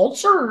you get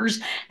ulcers,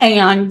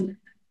 and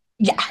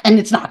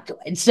it's not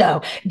good.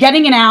 So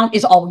getting it out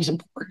is always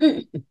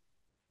important.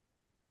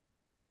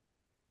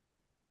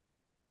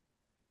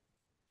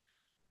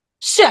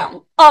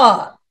 So,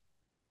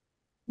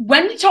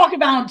 when we talk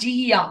about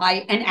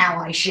DEI and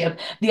allyship,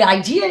 the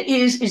idea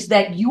is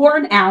that you are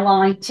an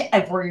ally to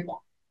everyone,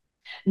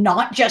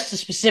 not just a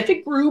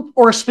specific group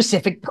or a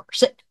specific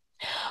person.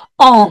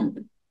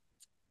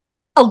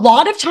 A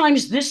lot of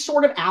times this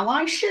sort of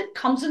allyship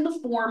comes in the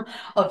form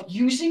of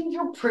using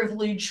your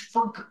privilege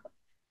for good.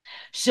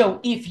 So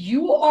if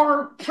you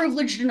are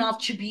privileged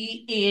enough to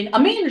be in a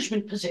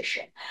management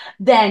position,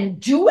 then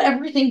do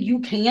everything you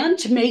can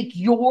to make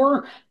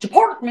your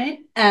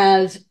department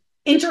as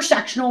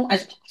intersectional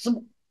as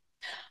possible.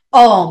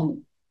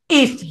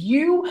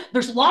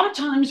 There's a lot of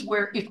times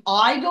where if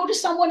I go to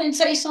someone and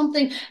say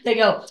something, they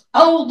go,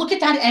 oh, look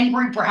at that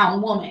angry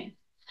brown woman.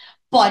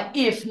 But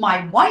if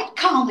my white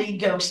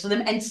colleague goes to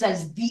them and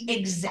says the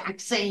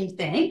exact same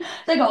thing,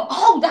 they go,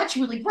 oh, that's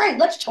really great.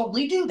 Let's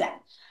totally do that.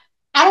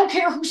 I don't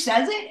care who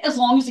says it as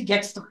long as it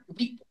gets through to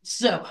people.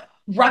 So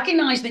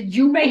recognize that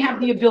you may have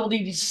the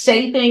ability to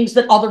say things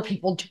that other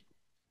people do.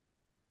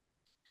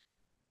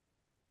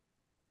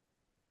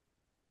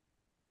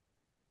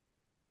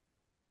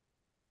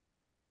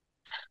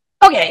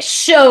 Okay,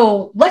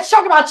 so let's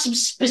talk about some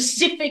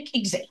specific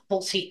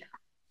examples here.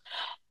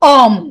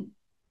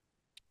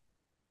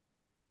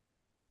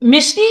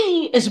 Misty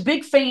is a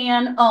big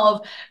fan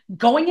of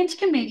going into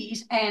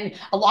committees, and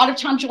a lot of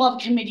times you'll have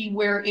a committee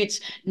where it's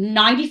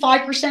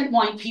 95%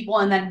 white people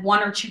and then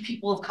 1 or 2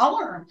 people of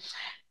color,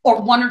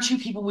 or 1 or 2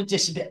 people with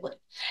disability.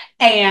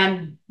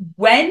 And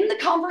when the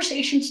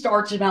conversation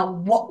starts about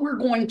what we're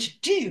going to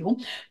do,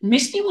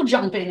 Misty will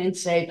jump in and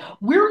say,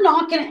 we're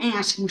not going to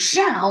ask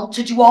Michelle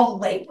to do all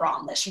the labor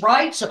on this,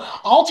 right? So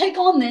I'll take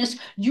on this,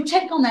 you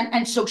take on that.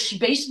 And so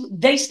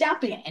they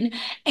step in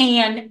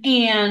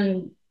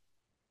and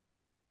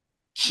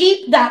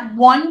keep that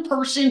one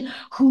person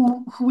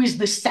who is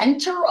the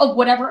center of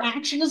whatever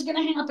action is going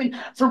to happen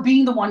for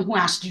being the one who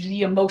has to do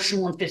the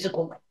emotional and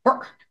physical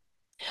labor.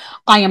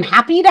 I am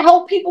happy to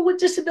help people with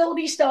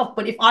disability stuff,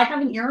 but if I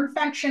have an ear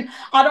infection,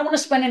 I don't want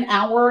to spend an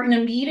hour in a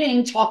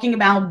meeting talking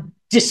about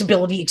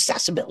disability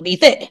accessibility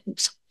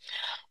things.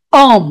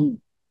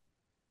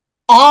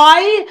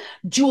 I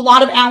do a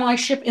lot of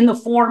allyship in the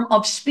form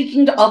of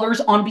speaking to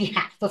others on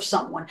behalf of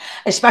someone,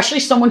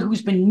 especially someone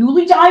who's been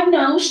newly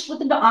diagnosed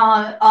with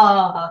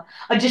a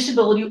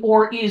disability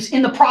or is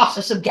in the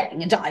process of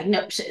getting a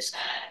diagnosis.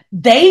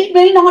 They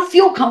may not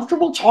feel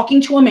comfortable talking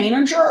to a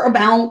manager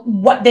about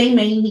what they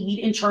may need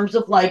in terms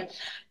of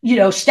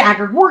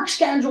staggered work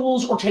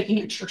schedules or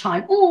taking extra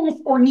time off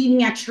or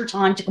needing extra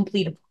time to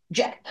complete a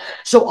project.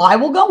 So I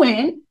will go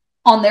in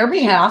on their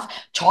behalf,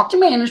 talk to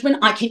management.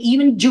 I can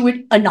even do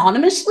it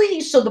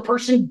anonymously so the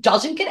person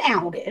doesn't get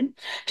outed,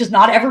 because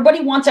not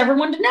everybody wants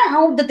everyone to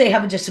know that they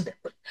have a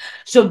disability.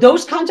 So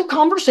those kinds of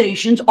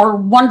conversations are a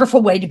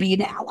wonderful way to be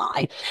an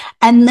ally.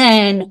 And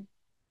then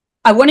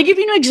I want to give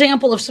you an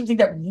example of something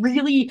that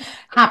really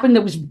happened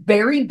that was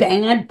very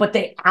bad, but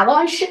the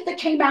allyship that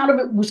came out of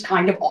it was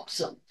kind of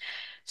awesome.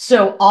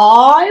 So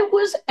I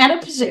was at a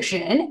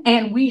position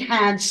and we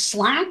had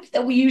Slack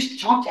that we used to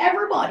talk to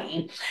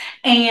everybody,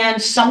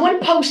 and someone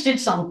posted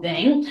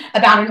something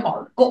about an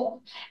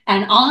article,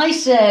 and I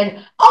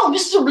said, oh,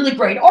 this is a really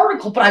great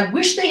article, but I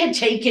wish they had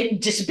taken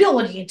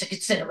disability into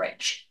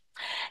consideration.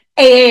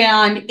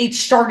 And it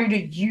started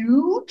a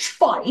huge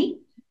fight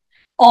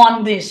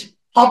on this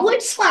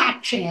public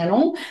Slack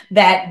channel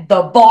that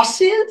the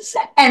bosses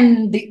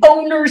and the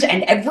owners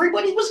and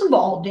everybody was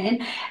involved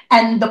in.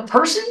 And the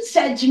person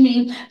said to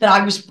me that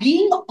I was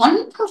being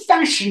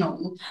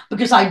unprofessional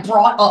because I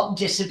brought up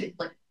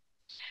disability.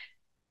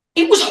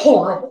 It was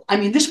horrible. I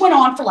mean, this went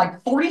on for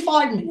like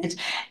 45 minutes.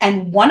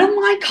 And one of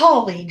my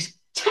colleagues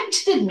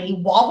texted me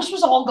while this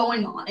was all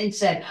going on and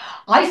said,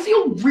 I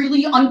feel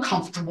really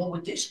uncomfortable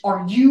with this.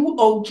 Are you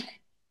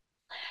okay?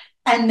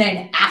 And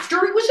then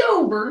after it was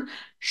over,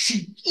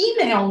 she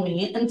emailed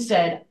me and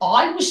said,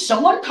 I was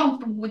so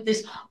uncomfortable with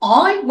this.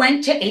 I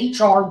went to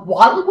HR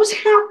while it was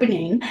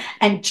happening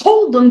and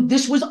told them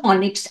this was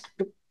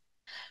unacceptable.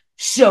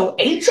 So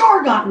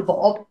HR got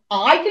involved.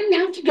 I didn't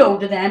have to go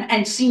to them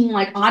and seem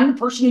like I'm the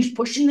person who's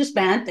pushing this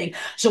bad thing.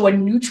 So a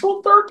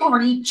neutral third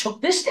party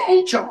took this to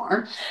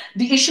HR.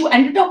 The issue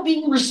ended up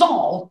being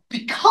resolved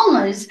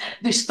because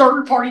this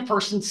third party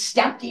person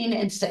stepped in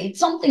and said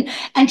something,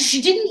 and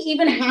she didn't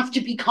even have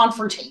to be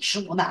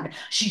confrontational about it.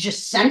 She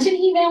just sent an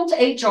email to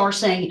HR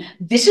saying,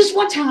 this is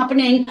what's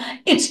happening.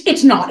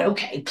 It's not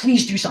okay.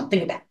 Please do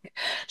something about it.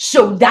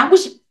 So that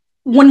was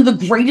one of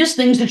the greatest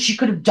things that she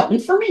could have done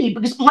for me,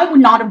 because I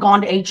would not have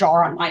gone to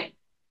HR on my own.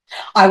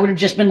 I would have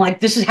just been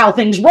like, this is how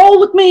things roll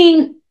with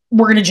me.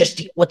 We're going to just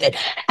deal with it.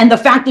 And the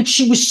fact that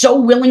she was so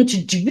willing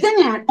to do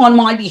that on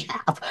my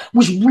behalf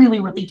was really,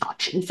 really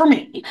touching for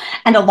me.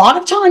 And a lot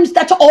of times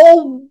that's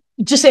all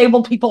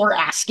disabled people are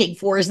asking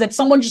for, is that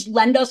someone just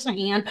lend us a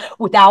hand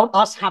without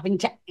us having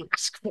to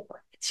ask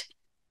for it.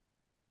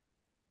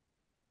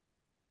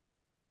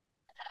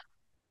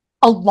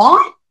 A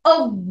lot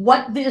of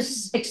what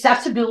this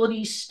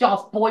accessibility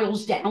stuff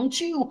boils down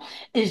to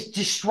is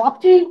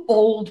disrupting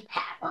old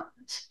patterns.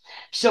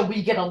 So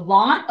we get a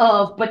lot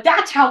of, but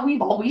that's how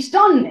we've always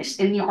done this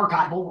in the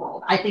archival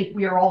world. I think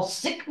we are all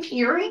sick of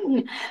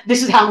hearing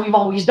this is how we've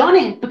always done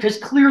it, because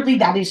clearly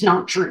that is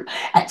not true.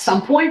 At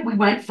some point, we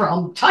went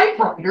from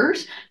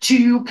typewriters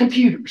to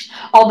computers.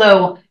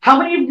 Although, how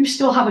many of you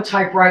still have a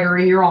typewriter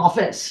in your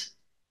office?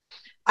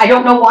 I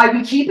don't know why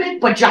we keep it,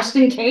 but just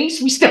in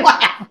case, we still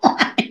have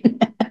one.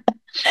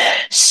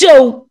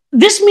 So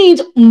this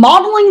means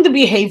modeling the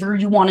behavior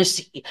you want to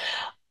see.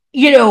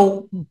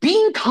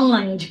 Being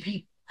kind to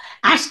people,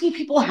 asking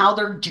people how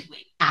they're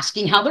doing,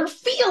 asking how they're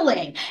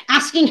feeling,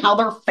 asking how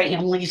their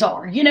families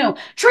are,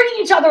 treating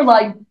each other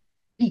like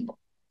people.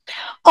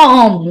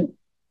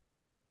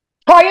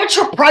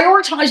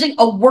 Prioritizing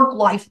a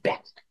work-life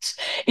balance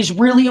is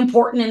really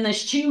important in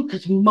this too,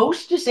 because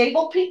most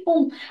disabled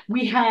people,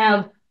 we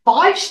have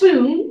 5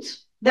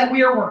 spoons that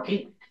we are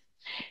working.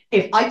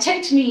 If it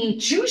takes me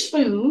 2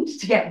 spoons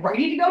to get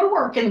ready to go to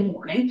work in the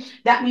morning,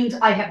 that means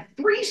I have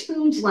 3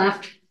 spoons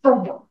left for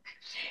work.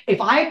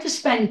 If I have to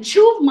spend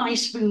 2 of my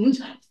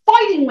spoons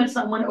fighting with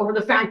someone over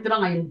the fact that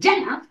I am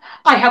deaf,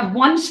 I have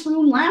 1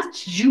 spoon left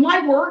to do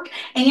my work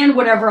and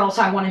whatever else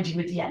I want to do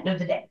at the end of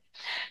the day.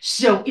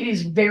 So it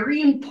is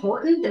very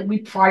important that we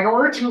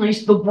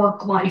prioritize the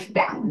work-life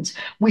balance.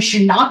 We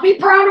should not be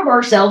proud of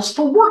ourselves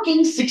for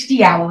working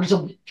 60 hours a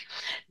week.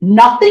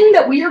 Nothing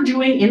that we are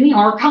doing in the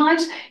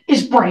archives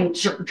is brain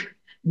surgery.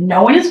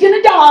 No one is going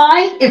to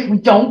die if we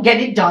don't get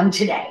it done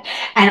today.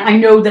 And I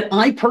know that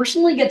I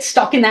personally get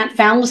stuck in that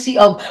fallacy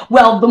of,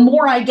 well, the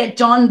more I get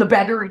done, the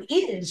better it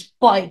is.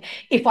 But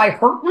if I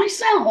hurt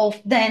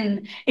myself,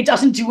 then it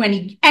doesn't do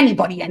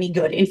anybody any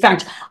good. In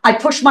fact, I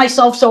pushed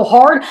myself so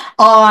hard,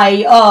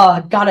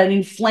 I got an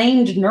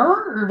inflamed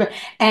nerve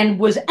and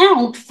was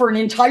out for an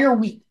entire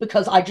week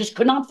because I just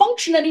could not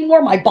function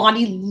anymore. My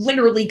body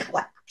literally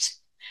collapsed.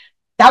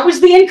 That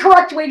was the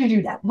incorrect way to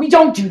do that. We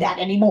don't do that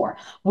anymore.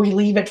 We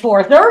leave at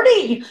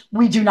 4:30.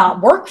 We do not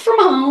work from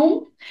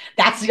home.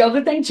 That's the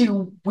other thing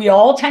too. We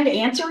all tend to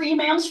answer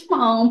emails from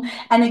home.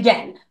 And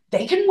again,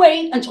 they can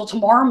wait until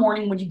tomorrow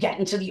morning when you get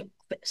into the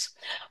office.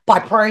 By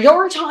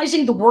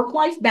prioritizing the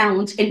work-life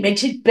balance, it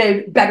makes it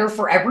better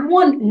for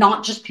everyone,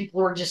 not just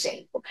people who are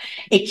disabled.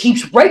 It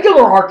keeps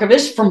regular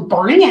archivists from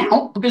burning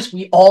out, because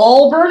we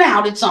all burn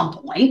out at some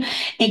point.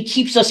 It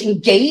keeps us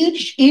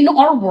engaged in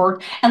our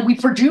work, and we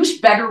produce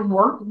better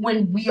work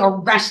when we are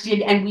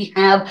rested and we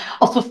have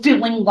a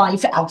fulfilling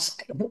life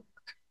outside of work.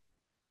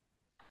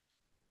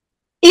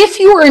 If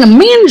you are in a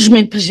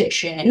management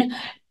position,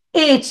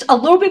 it's a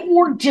little bit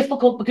more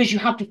difficult because you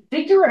have to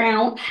figure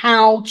out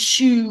how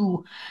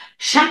to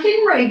check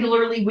in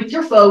regularly with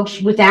your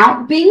folks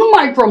without being a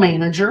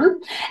micromanager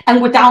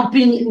and without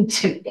being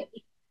intimidating.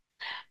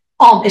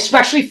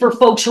 Especially for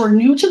folks who are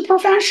new to the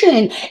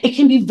profession, it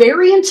can be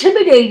very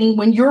intimidating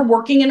when you're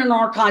working in an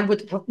archive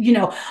with,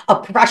 a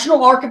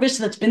professional archivist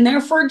that's been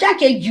there for a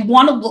decade. You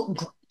want to look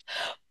great.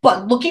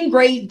 But looking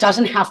great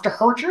doesn't have to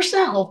hurt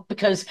yourself,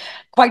 because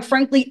quite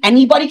frankly,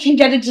 anybody can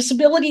get a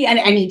disability at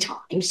any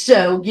time.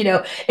 So,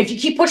 if you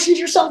keep pushing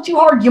yourself too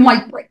hard, you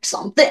might break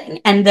something.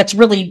 And that's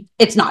really,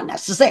 it's not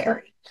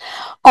necessary.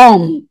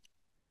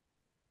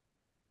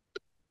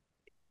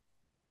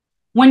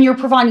 When you're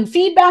providing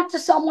feedback to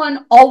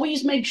someone,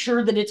 always make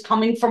sure that it's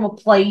coming from a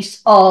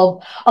place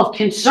of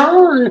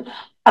concern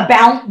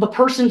about the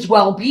person's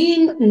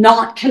well-being,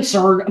 not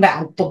concern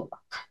about the work.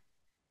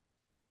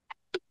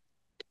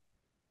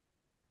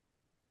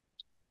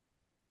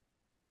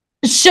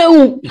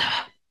 So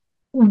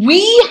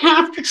we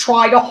have to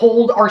try to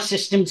hold our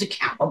systems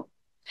accountable.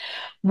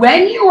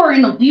 When you are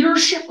in a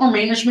leadership or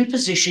management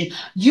position,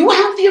 you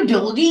have the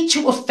ability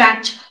to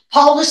affect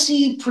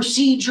policy,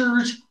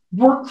 procedures,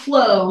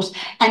 workflows,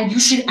 and you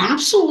should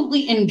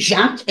absolutely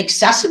inject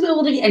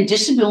accessibility and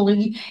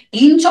disability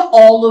into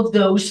all of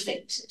those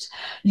phases.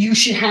 You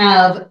should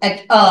have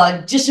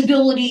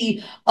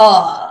disability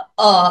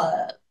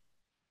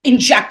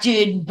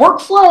injected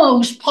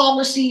workflows,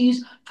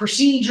 policies,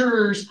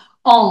 procedures.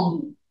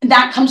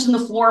 That comes in the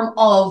form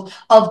of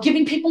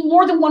giving people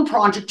more than one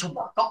project to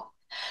work on.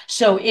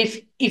 So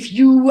if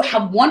you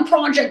have one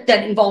project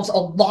that involves a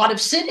lot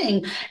of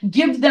sitting,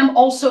 give them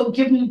a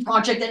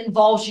project that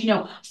involves,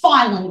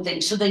 filing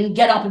things so they can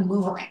get up and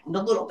move around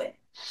a little bit.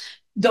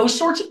 Those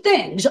sorts of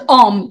things.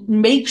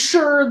 Make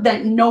sure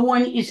that no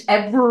one is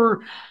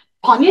ever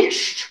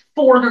punished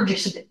for their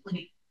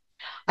disability.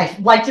 I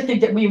like to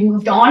think that we've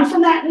moved on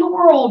from that in the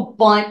world,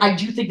 but I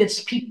do think that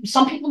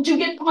some people do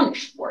get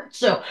punished for it.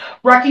 So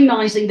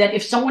recognizing that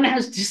if someone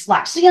has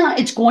dyslexia,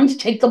 it's going to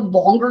take them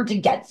longer to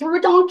get through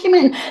a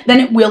document than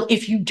it will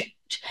if you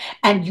don't.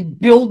 And you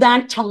build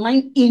that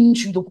time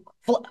into the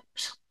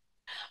workflows.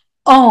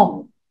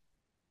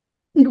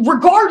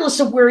 Regardless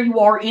of where you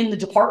are in the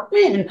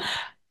department,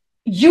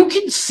 you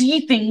can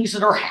see things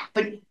that are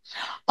happening.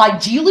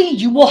 Ideally,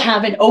 you will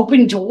have an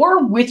open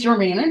door with your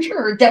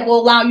manager that will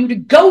allow you to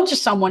go to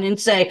someone and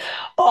say,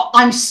 oh,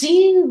 I'm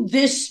seeing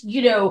this,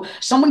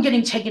 someone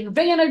getting taken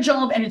advantage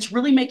of, and it's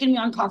really making me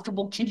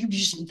uncomfortable. Can you do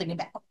something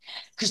about it?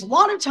 Because a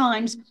lot of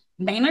times,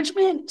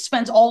 management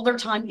spends all their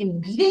time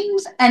in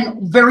meetings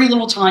and very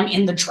little time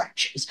in the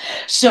trenches.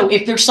 So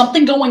if there's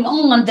something going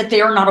on that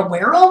they are not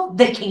aware of,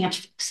 they can't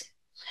fix it.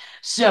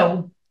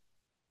 So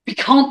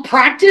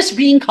practice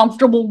being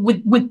comfortable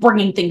with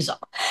bringing things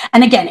up.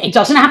 And again, it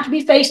doesn't have to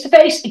be face to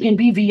face. It can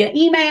be via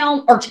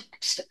email or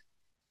text.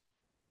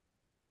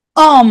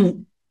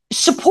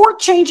 Support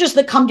changes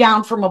that come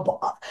down from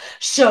above.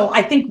 So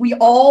I think we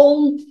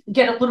all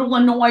get a little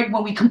annoyed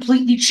when we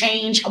completely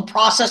change a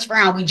process for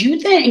how we do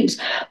things.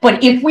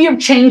 But if we have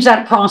changed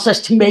that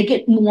process to make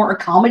it more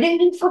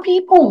accommodating for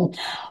people,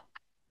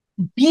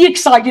 be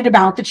excited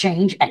about the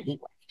change anyway.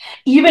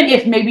 Even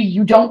if maybe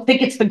you don't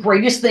think it's the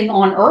greatest thing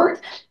on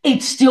earth,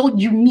 it's still,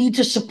 you need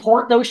to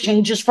support those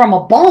changes from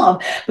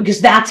above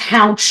because that's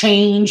how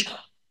change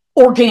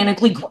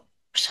organically grows.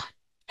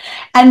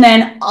 And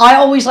then I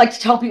always like to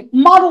tell people,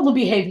 model the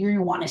behavior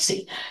you want to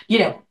see.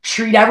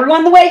 Treat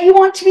everyone the way you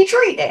want to be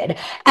treated.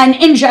 And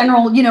in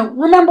general,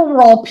 remember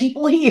we're all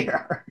people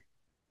here.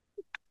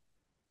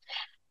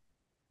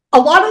 A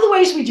lot of the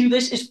ways we do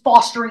this is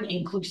fostering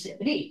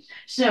inclusivity.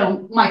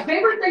 So my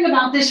favorite thing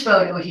about this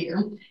photo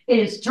here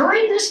is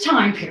during this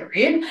time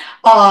period,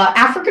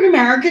 African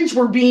Americans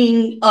were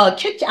being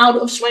kicked out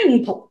of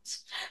swimming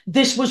pools.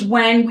 This was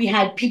when we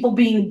had people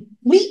being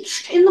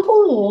bleached in the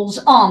pools.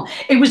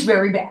 It was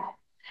very bad.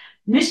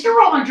 Mr.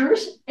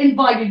 Rogers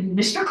invited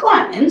Mr.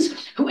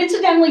 Clemens, who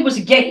incidentally was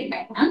a gay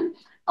man,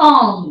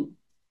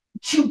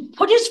 to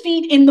put his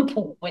feet in the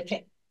pool with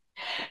him.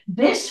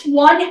 This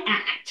one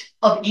act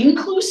of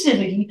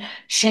inclusivity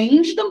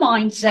changed the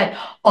mindset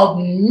of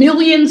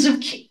millions of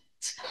kids.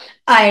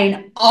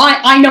 And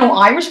I know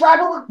I was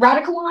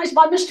radicalized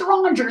by Mr.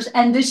 Rogers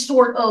and this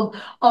sort of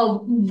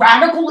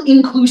radical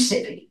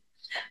inclusivity.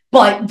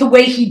 But the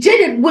way he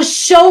did it was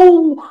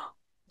so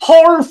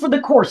par for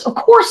the course. Of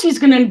course, he's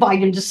going to invite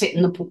him to sit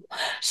in the pool.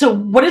 So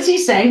what is he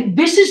saying?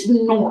 This is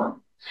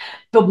norm.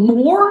 The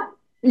more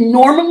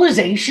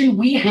normalization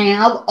we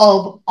have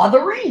of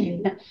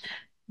othering,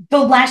 the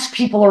less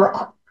people are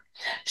up.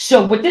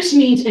 So what this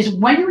means is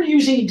when you're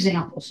using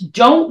examples,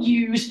 don't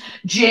use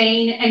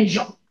Jane and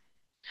John.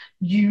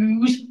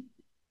 Use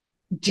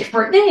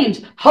different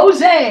names.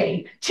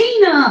 Jose,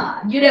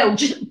 Tina,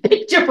 just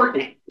pick different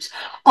names.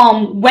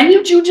 When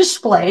you do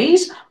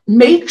displays,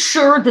 make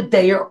sure that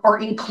they are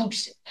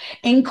inclusive.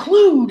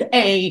 Include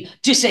a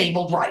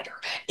disabled writer.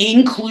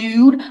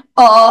 Include an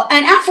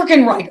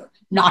African writer.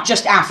 Not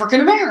just African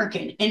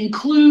American,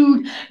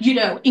 include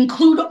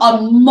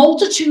a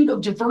multitude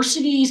of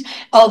diversities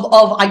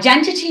of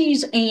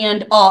identities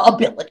and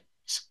abilities.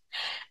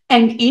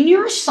 And in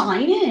your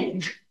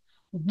signage,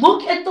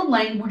 look at the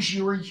language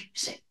you're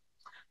using.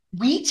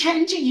 We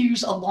tend to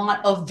use a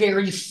lot of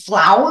very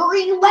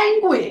flowery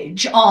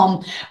language.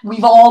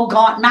 We've all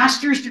got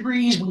master's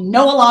degrees. We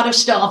know a lot of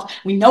stuff.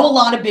 We know a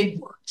lot of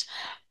big words.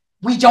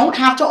 We don't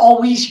have to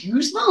always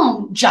use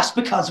them just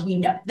because we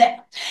know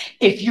them.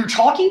 If you're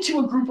talking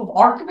to a group of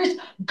archivists,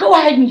 go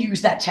ahead and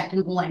use that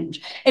technical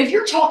language. If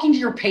you're talking to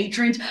your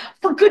patrons,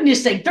 for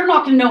goodness sake, they're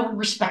not going to know what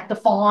respect the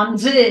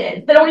fonds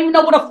is. They don't even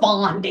know what a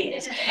fond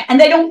is. And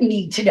they don't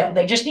need to know.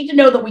 They just need to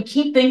know that we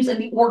keep things in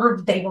the order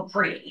that they were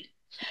created.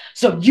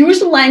 So use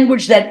the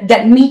language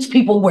that meets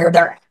people where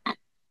they're at.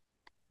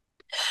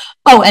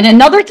 Oh, and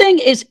another thing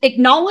is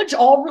acknowledge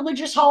all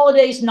religious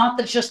holidays, not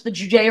just the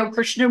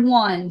Judeo-Christian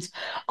ones.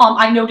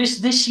 I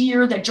noticed this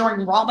year that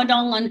during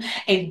Ramadan,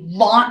 a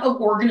lot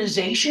of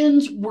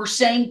organizations were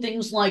saying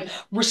things like,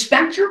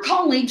 respect your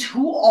colleagues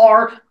who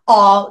are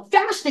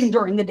fasting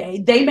during the day.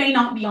 They may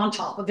not be on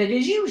top of it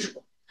as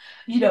usual.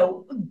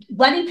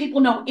 Letting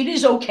people know it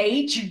is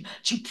okay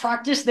to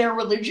practice their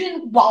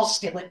religion while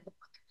still at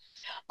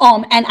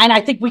work. And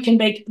I think we can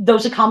make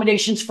those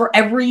accommodations for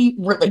every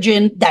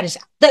religion that is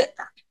out there.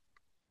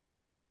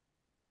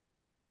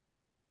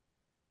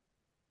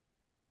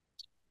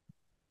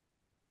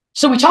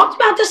 So we talked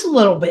about this a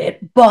little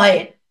bit,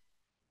 but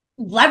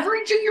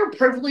leveraging your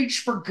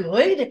privilege for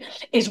good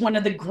is one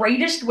of the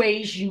greatest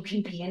ways you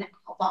can be an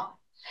ally.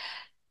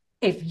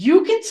 If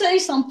you can say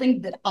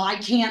something that I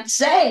can't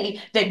say,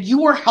 then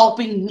you are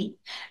helping me.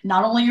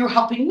 Not only you're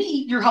helping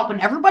me, you're helping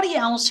everybody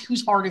else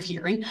who's hard of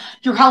hearing.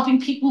 You're helping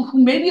people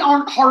who maybe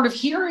aren't hard of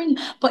hearing,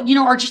 but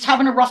are just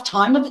having a rough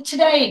time of it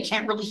today and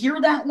can't really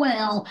hear that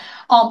well.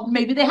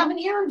 Maybe they have an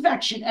ear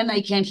infection and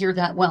they can't hear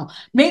that well.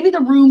 Maybe the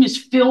room is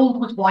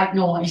filled with white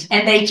noise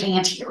and they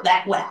can't hear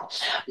that well.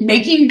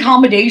 Making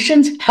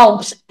accommodations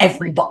helps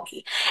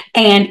everybody.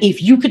 And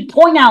if you could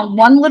point out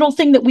one little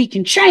thing that we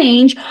can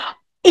change,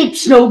 it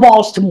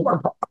snowballs to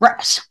more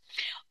progress.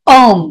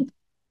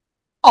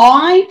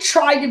 I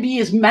try to be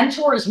as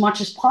mentor as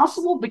much as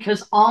possible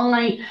because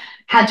I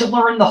had to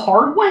learn the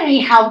hard way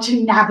how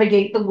to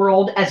navigate the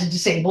world as a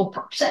disabled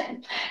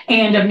person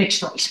and a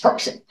mixed race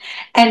person.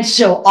 And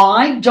so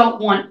I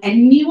don't want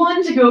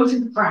anyone to go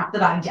through the crap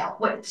that I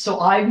dealt with. So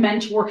I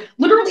mentor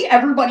literally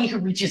everybody who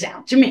reaches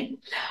out to me.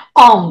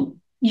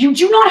 You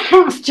do not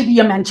have to be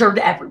a mentor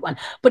to everyone,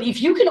 but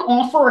if you can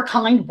offer a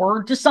kind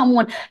word to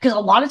someone, because a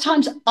lot of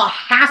times a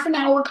half an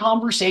hour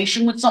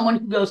conversation with someone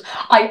who goes,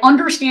 I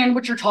understand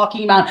what you're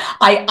talking about.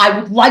 I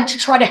would like to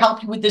try to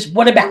help you with this.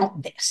 What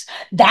about this?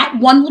 That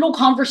one little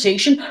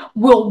conversation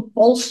will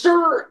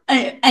bolster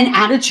an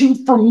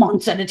attitude for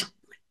months at a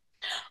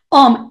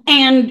time.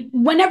 And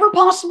whenever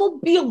possible,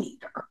 be a leader.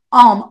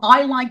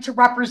 I like to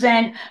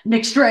represent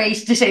mixed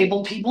race,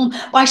 disabled people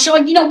by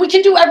showing, we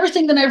can do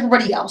everything that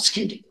everybody else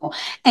can do.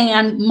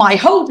 And my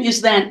hope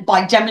is that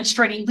by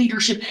demonstrating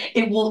leadership,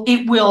 it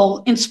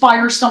will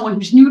inspire someone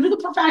who's new to the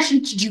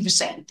profession to do the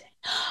same thing.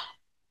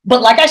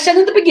 But like I said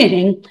in the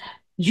beginning,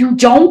 you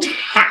don't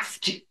have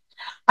to.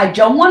 I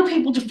don't want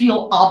people to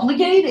feel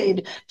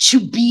obligated to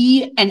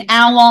be an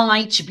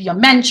ally, to be a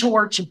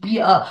mentor, to be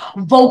a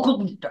vocal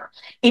leader.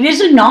 It is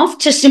enough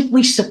to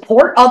simply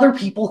support other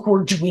people who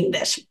are doing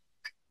this.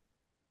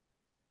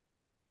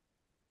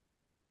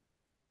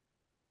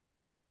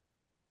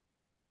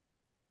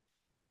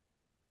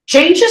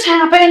 Changes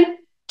happen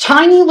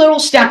tiny little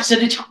steps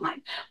at a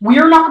time.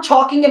 We're not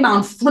talking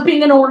about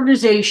flipping an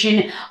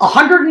organization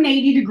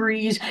 180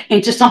 degrees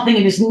into something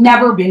it has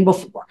never been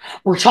before.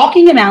 We're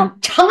talking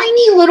about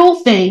tiny little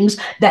things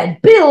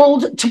that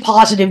build to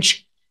positive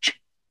change.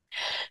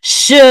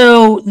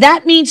 So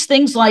that means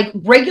things like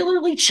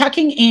regularly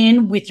checking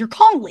in with your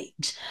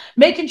colleagues,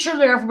 making sure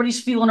that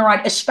everybody's feeling all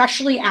right,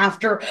 especially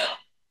after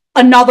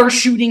another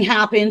shooting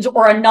happens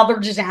or another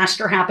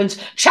disaster happens.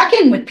 Check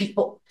in with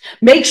people.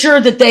 Make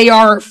sure that they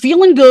are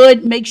feeling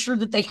good. Make sure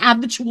that they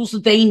have the tools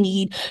that they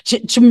need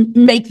to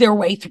make their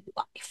way through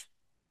life.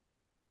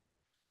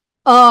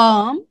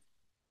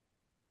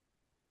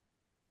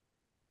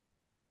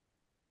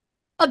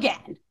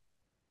 Again,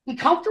 be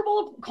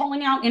comfortable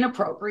calling out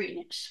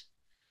inappropriateness.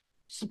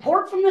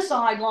 Support from the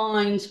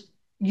sidelines.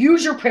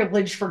 Use your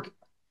privilege for good.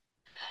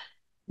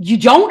 You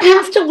don't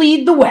have to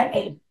lead the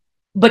way,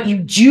 but you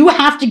do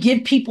have to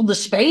give people the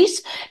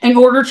space in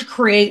order to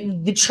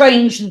create the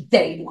change that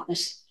they want to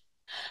see.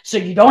 So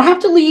you don't have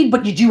to lead,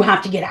 but you do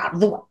have to get out of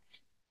the way.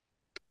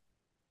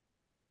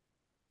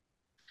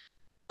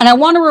 And I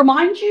want to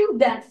remind you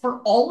that for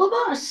all of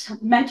us,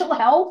 mental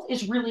health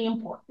is really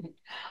important.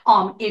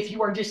 If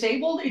you are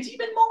disabled, it's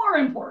even more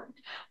important.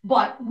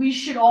 But we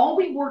should all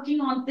be working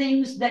on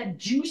things that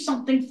do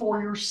something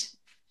for yourself.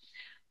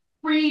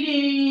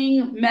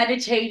 Reading,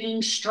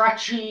 meditating,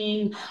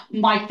 stretching.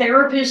 My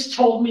therapist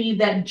told me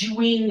that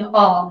doing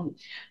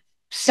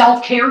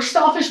self-care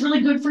stuff is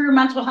really good for your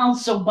mental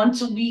health. So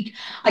once a week,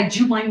 I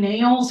do my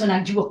nails and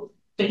I do a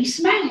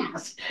face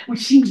mask, which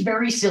seems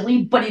very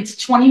silly, but it's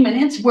 20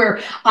 minutes where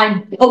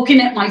I'm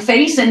poking at my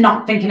face and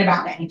not thinking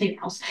about anything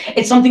else.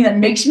 It's something that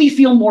makes me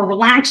feel more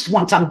relaxed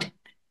once I'm done.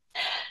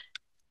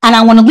 And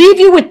I want to leave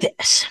you with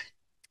this.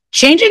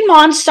 Changing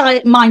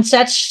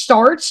mindset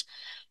starts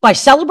by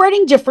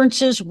celebrating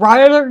differences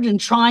rather than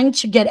trying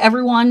to get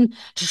everyone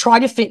to try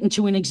to fit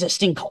into an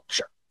existing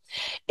culture.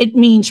 It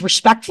means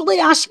respectfully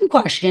asking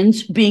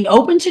questions, being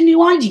open to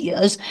new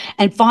ideas,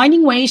 and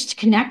finding ways to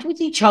connect with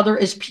each other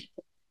as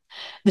people.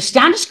 The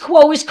status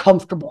quo is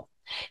comfortable.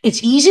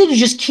 It's easy to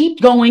just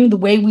keep going the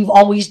way we've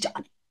always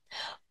done it.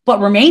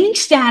 But remaining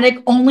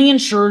static only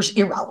ensures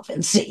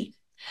irrelevancy.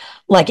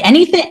 Like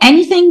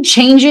anything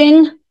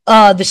changing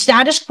the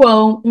status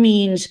quo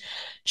means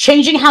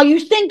changing how you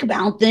think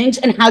about things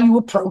and how you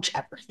approach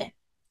everything.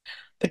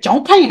 But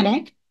don't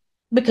panic,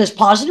 because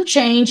positive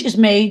change is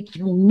made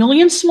through a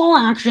million small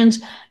actions,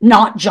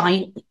 not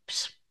giant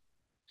leaps.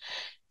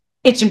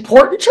 It's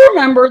important to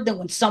remember that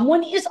when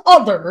someone is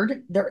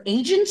othered, their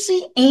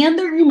agency and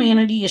their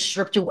humanity is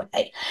stripped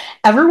away.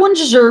 Everyone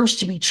deserves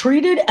to be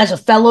treated as a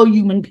fellow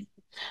human being.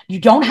 You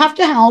don't have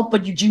to help,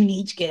 but you do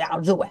need to get out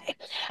of the way.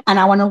 And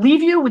I want to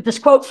leave you with this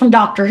quote from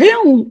Dr.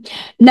 Who: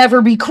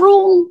 never be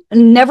cruel,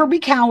 never be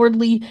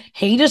cowardly.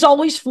 Hate is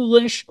always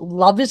foolish.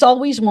 Love is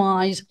always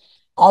wise.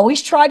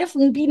 Always try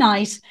to be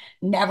nice.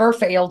 Never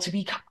fail to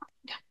be kind.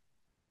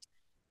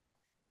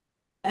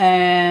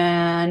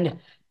 And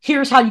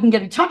here's how you can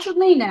get in touch with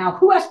me now.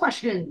 Who has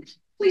questions?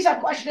 Please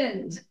have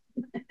questions.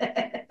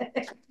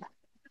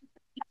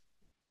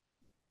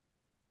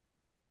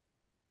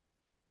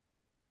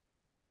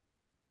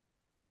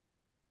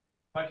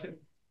 Question?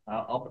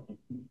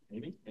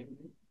 Maybe.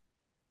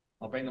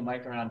 I'll bring the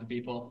mic around to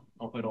people.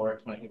 Hopefully it'll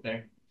work when I get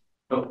there.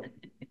 Oh,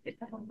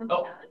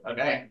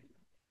 okay.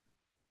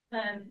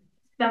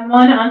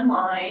 Someone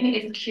online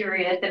is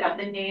curious about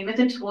the name of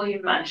the tool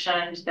you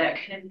mentioned that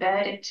can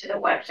embed into the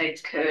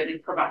website's code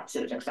and provide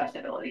those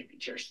accessibility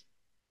features.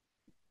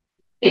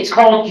 It's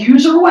called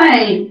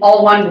Userway,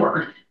 all one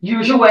word,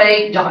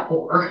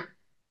 userway.org.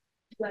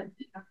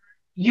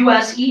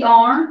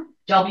 USERWAY.org.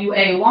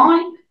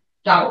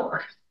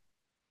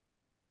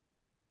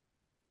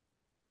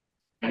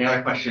 Any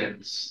other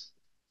questions?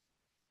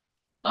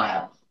 I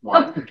have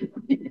one.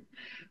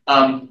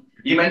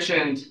 You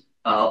mentioned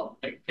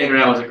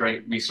internet was a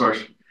great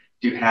resource.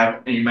 Do you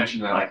have, and you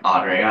mentioned like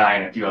Otter AI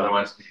and a few other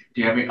ones.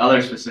 Do you have any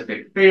other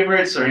specific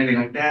favorites or anything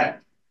like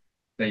that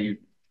you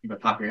at the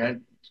top of your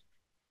head?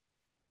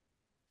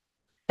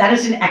 That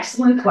is an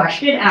excellent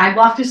question. And I'd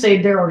love to say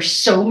there are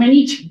so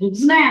many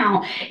tools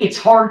now, it's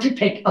hard to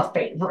pick a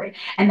favorite.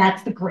 And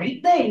that's the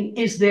great thing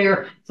is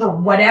there, for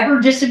whatever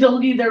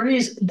disability there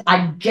is,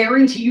 I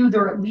guarantee you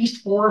there are at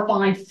least 4 or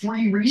 5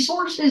 free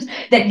resources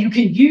that you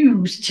can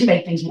use to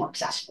make things more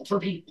accessible for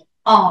people.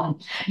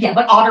 Yeah,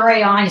 but Otter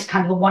AI is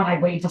kind of the one I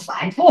wave the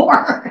flag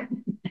for.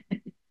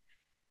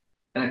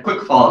 And a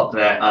quick follow-up to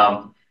that,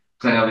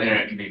 because I know the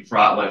internet can be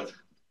fraught with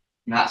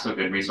not so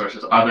good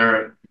resources. Are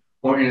there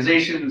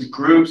organizations,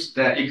 groups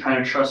that you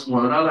kind of trust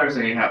more than others,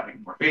 that you have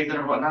more faith in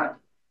or whatnot?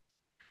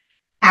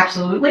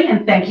 Absolutely,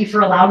 and thank you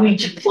for allowing me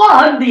to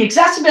plug the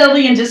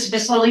accessibility and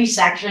disability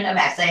section of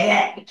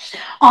SAA.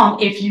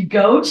 If you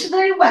go to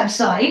the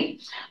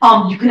website,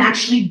 you can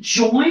actually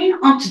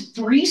join up to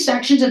 3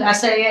 sections of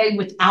SAA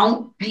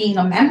without being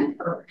a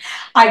member.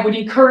 I would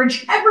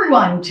encourage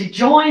everyone to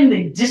join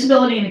the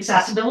disability and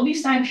accessibility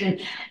section.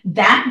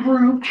 That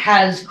group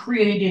has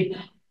created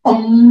a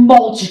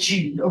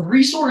multitude of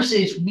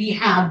resources. We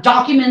have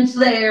documents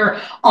there,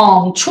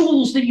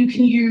 tools that you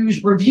can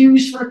use,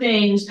 reviews for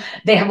things.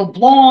 They have a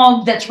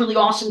blog that's really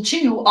awesome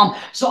too.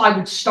 So I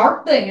would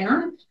start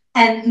there,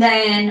 and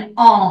then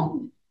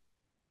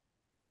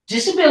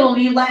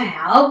Disability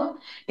Lab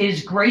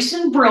is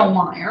Grayson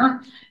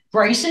Brillmeyer.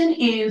 Grayson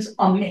is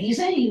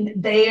amazing.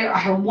 They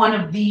are one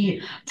of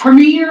the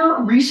premier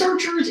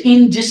researchers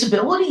in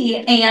disability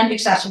and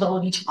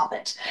accessibility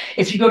topics.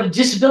 If you go to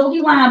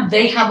Disability Lab,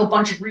 they have a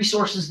bunch of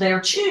resources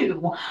there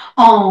too,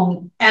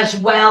 as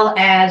well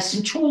as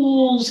some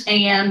tools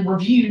and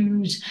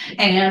reviews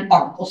and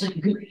articles that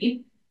you can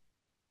read.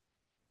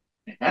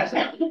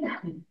 Fantastic.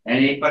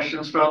 Any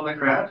questions from the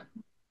crowd?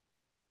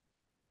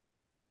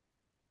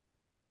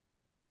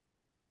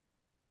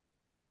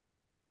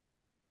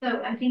 So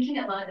I'm thinking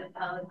a lot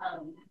about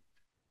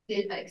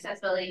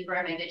accessibility for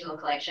my digital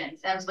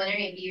collections. I was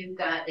wondering if you've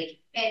got like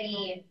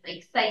any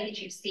like site that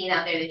you've seen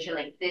out there that you're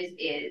like, this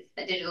is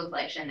a digital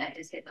collection that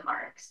has hit the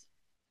marks.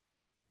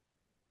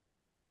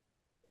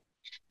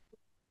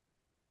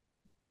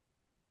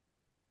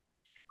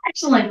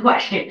 Excellent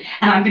question.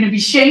 And I'm going to be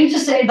ashamed to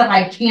say that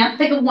I can't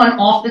think of one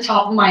off the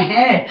top of my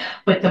head,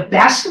 but the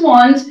best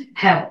ones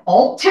have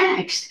alt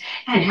text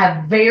and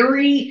have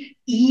very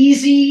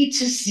easy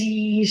to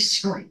see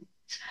screens.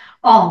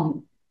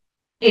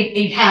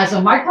 It has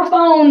a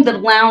microphone that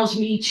allows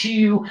me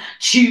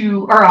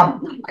or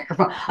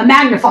a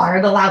magnifier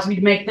that allows me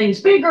to make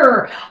things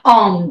bigger.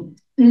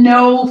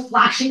 No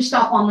flashing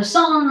stuff on the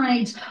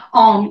sides,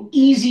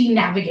 easy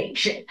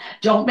navigation.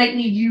 Don't make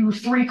me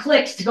use 3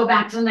 clicks to go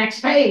back to the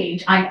next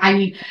page. I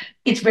mean,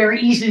 it's very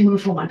easy to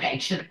move from one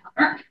page to the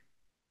other.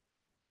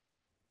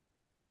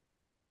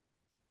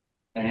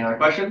 Any other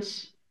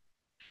questions?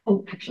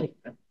 Oh, actually,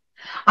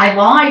 I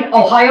lied.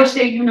 Ohio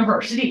State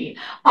University.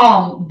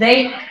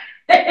 They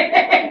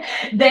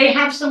they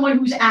have someone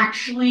who's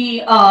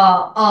actually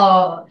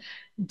a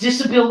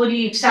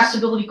disability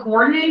accessibility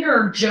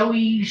coordinator,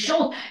 Joey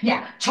Schultz.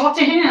 Yeah, talk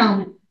to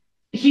him.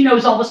 He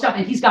knows all the stuff,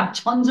 and he's got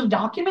tons of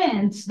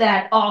documents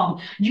that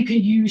you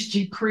can use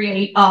to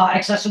create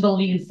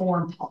accessibility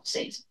informed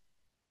policies.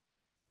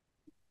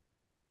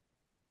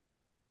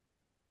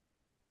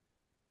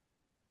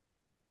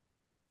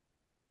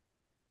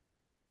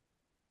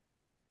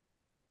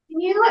 Can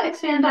you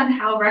expand on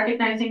how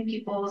recognizing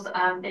people's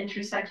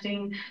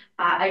intersecting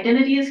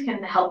identities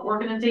can help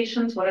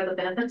organizations? What are the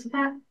benefits of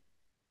that?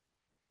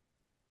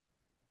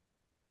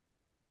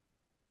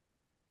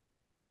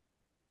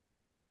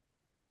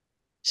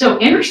 So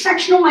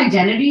intersectional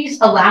identities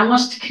allow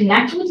us to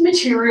connect with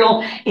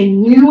material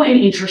in new and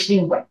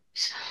interesting ways.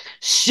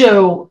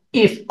 So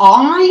if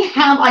I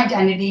have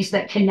identities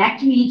that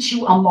connect me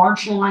to a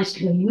marginalized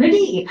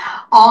community,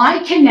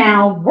 I can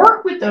now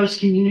work with those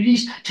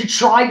communities to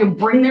try to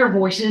bring their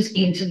voices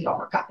into the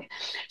archive.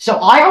 So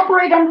I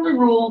operate under the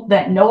rule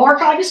that no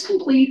archive is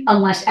complete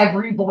unless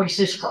every voice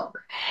is heard.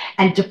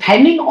 And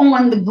depending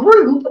on the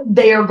group,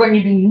 they are going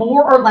to be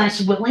more or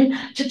less willing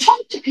to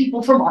talk to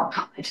people from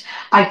archives.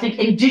 I think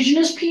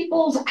Indigenous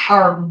peoples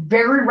are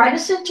very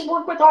reticent to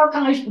work with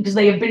archives because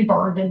they have been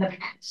burned in the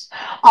past.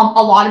 A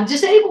lot of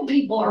disabled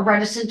people are are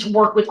reticent to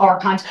work with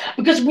archives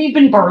because we've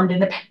been burned in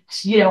the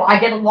past. You know, I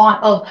get a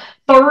lot of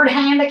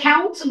third-hand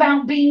accounts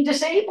about being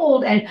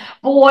disabled, and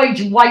boy,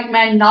 do white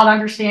men not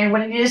understand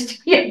what it is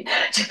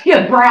to be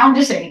a brown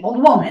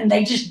disabled woman.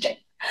 They just do.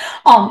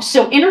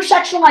 So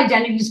intersectional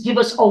identities give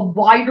us a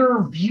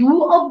wider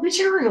view of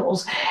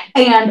materials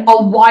and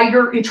a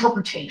wider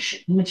interpretation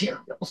of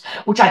materials,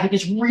 which I think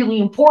is really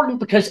important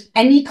because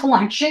any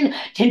collection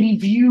can be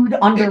viewed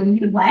under a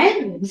new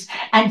lens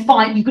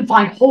and you could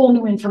find whole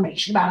new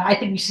information about it. I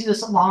think we see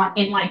this a lot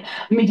in like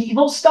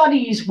medieval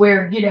studies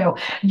where, you know,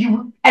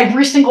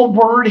 every single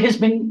word has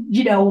been,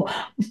 you know,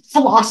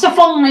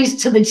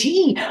 philosophized to the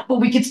T, but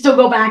we could still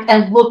go back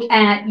and look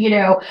at, you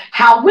know,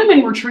 how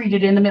women were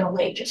treated in the Middle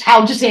Ages,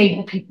 how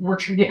disabled people were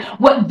treated,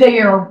 what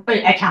their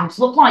accounts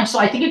look like. So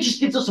I think it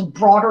just gives us a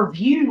broader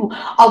view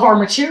of our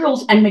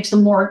materials and makes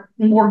them more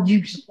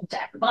usable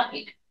to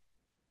everybody.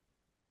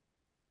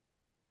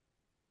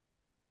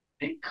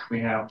 I think we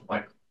have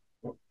like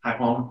time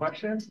for one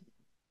questions.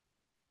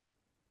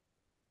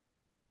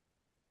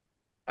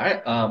 All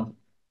right.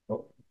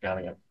 Oh, got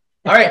it.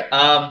 All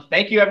right.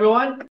 Thank you,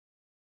 everyone.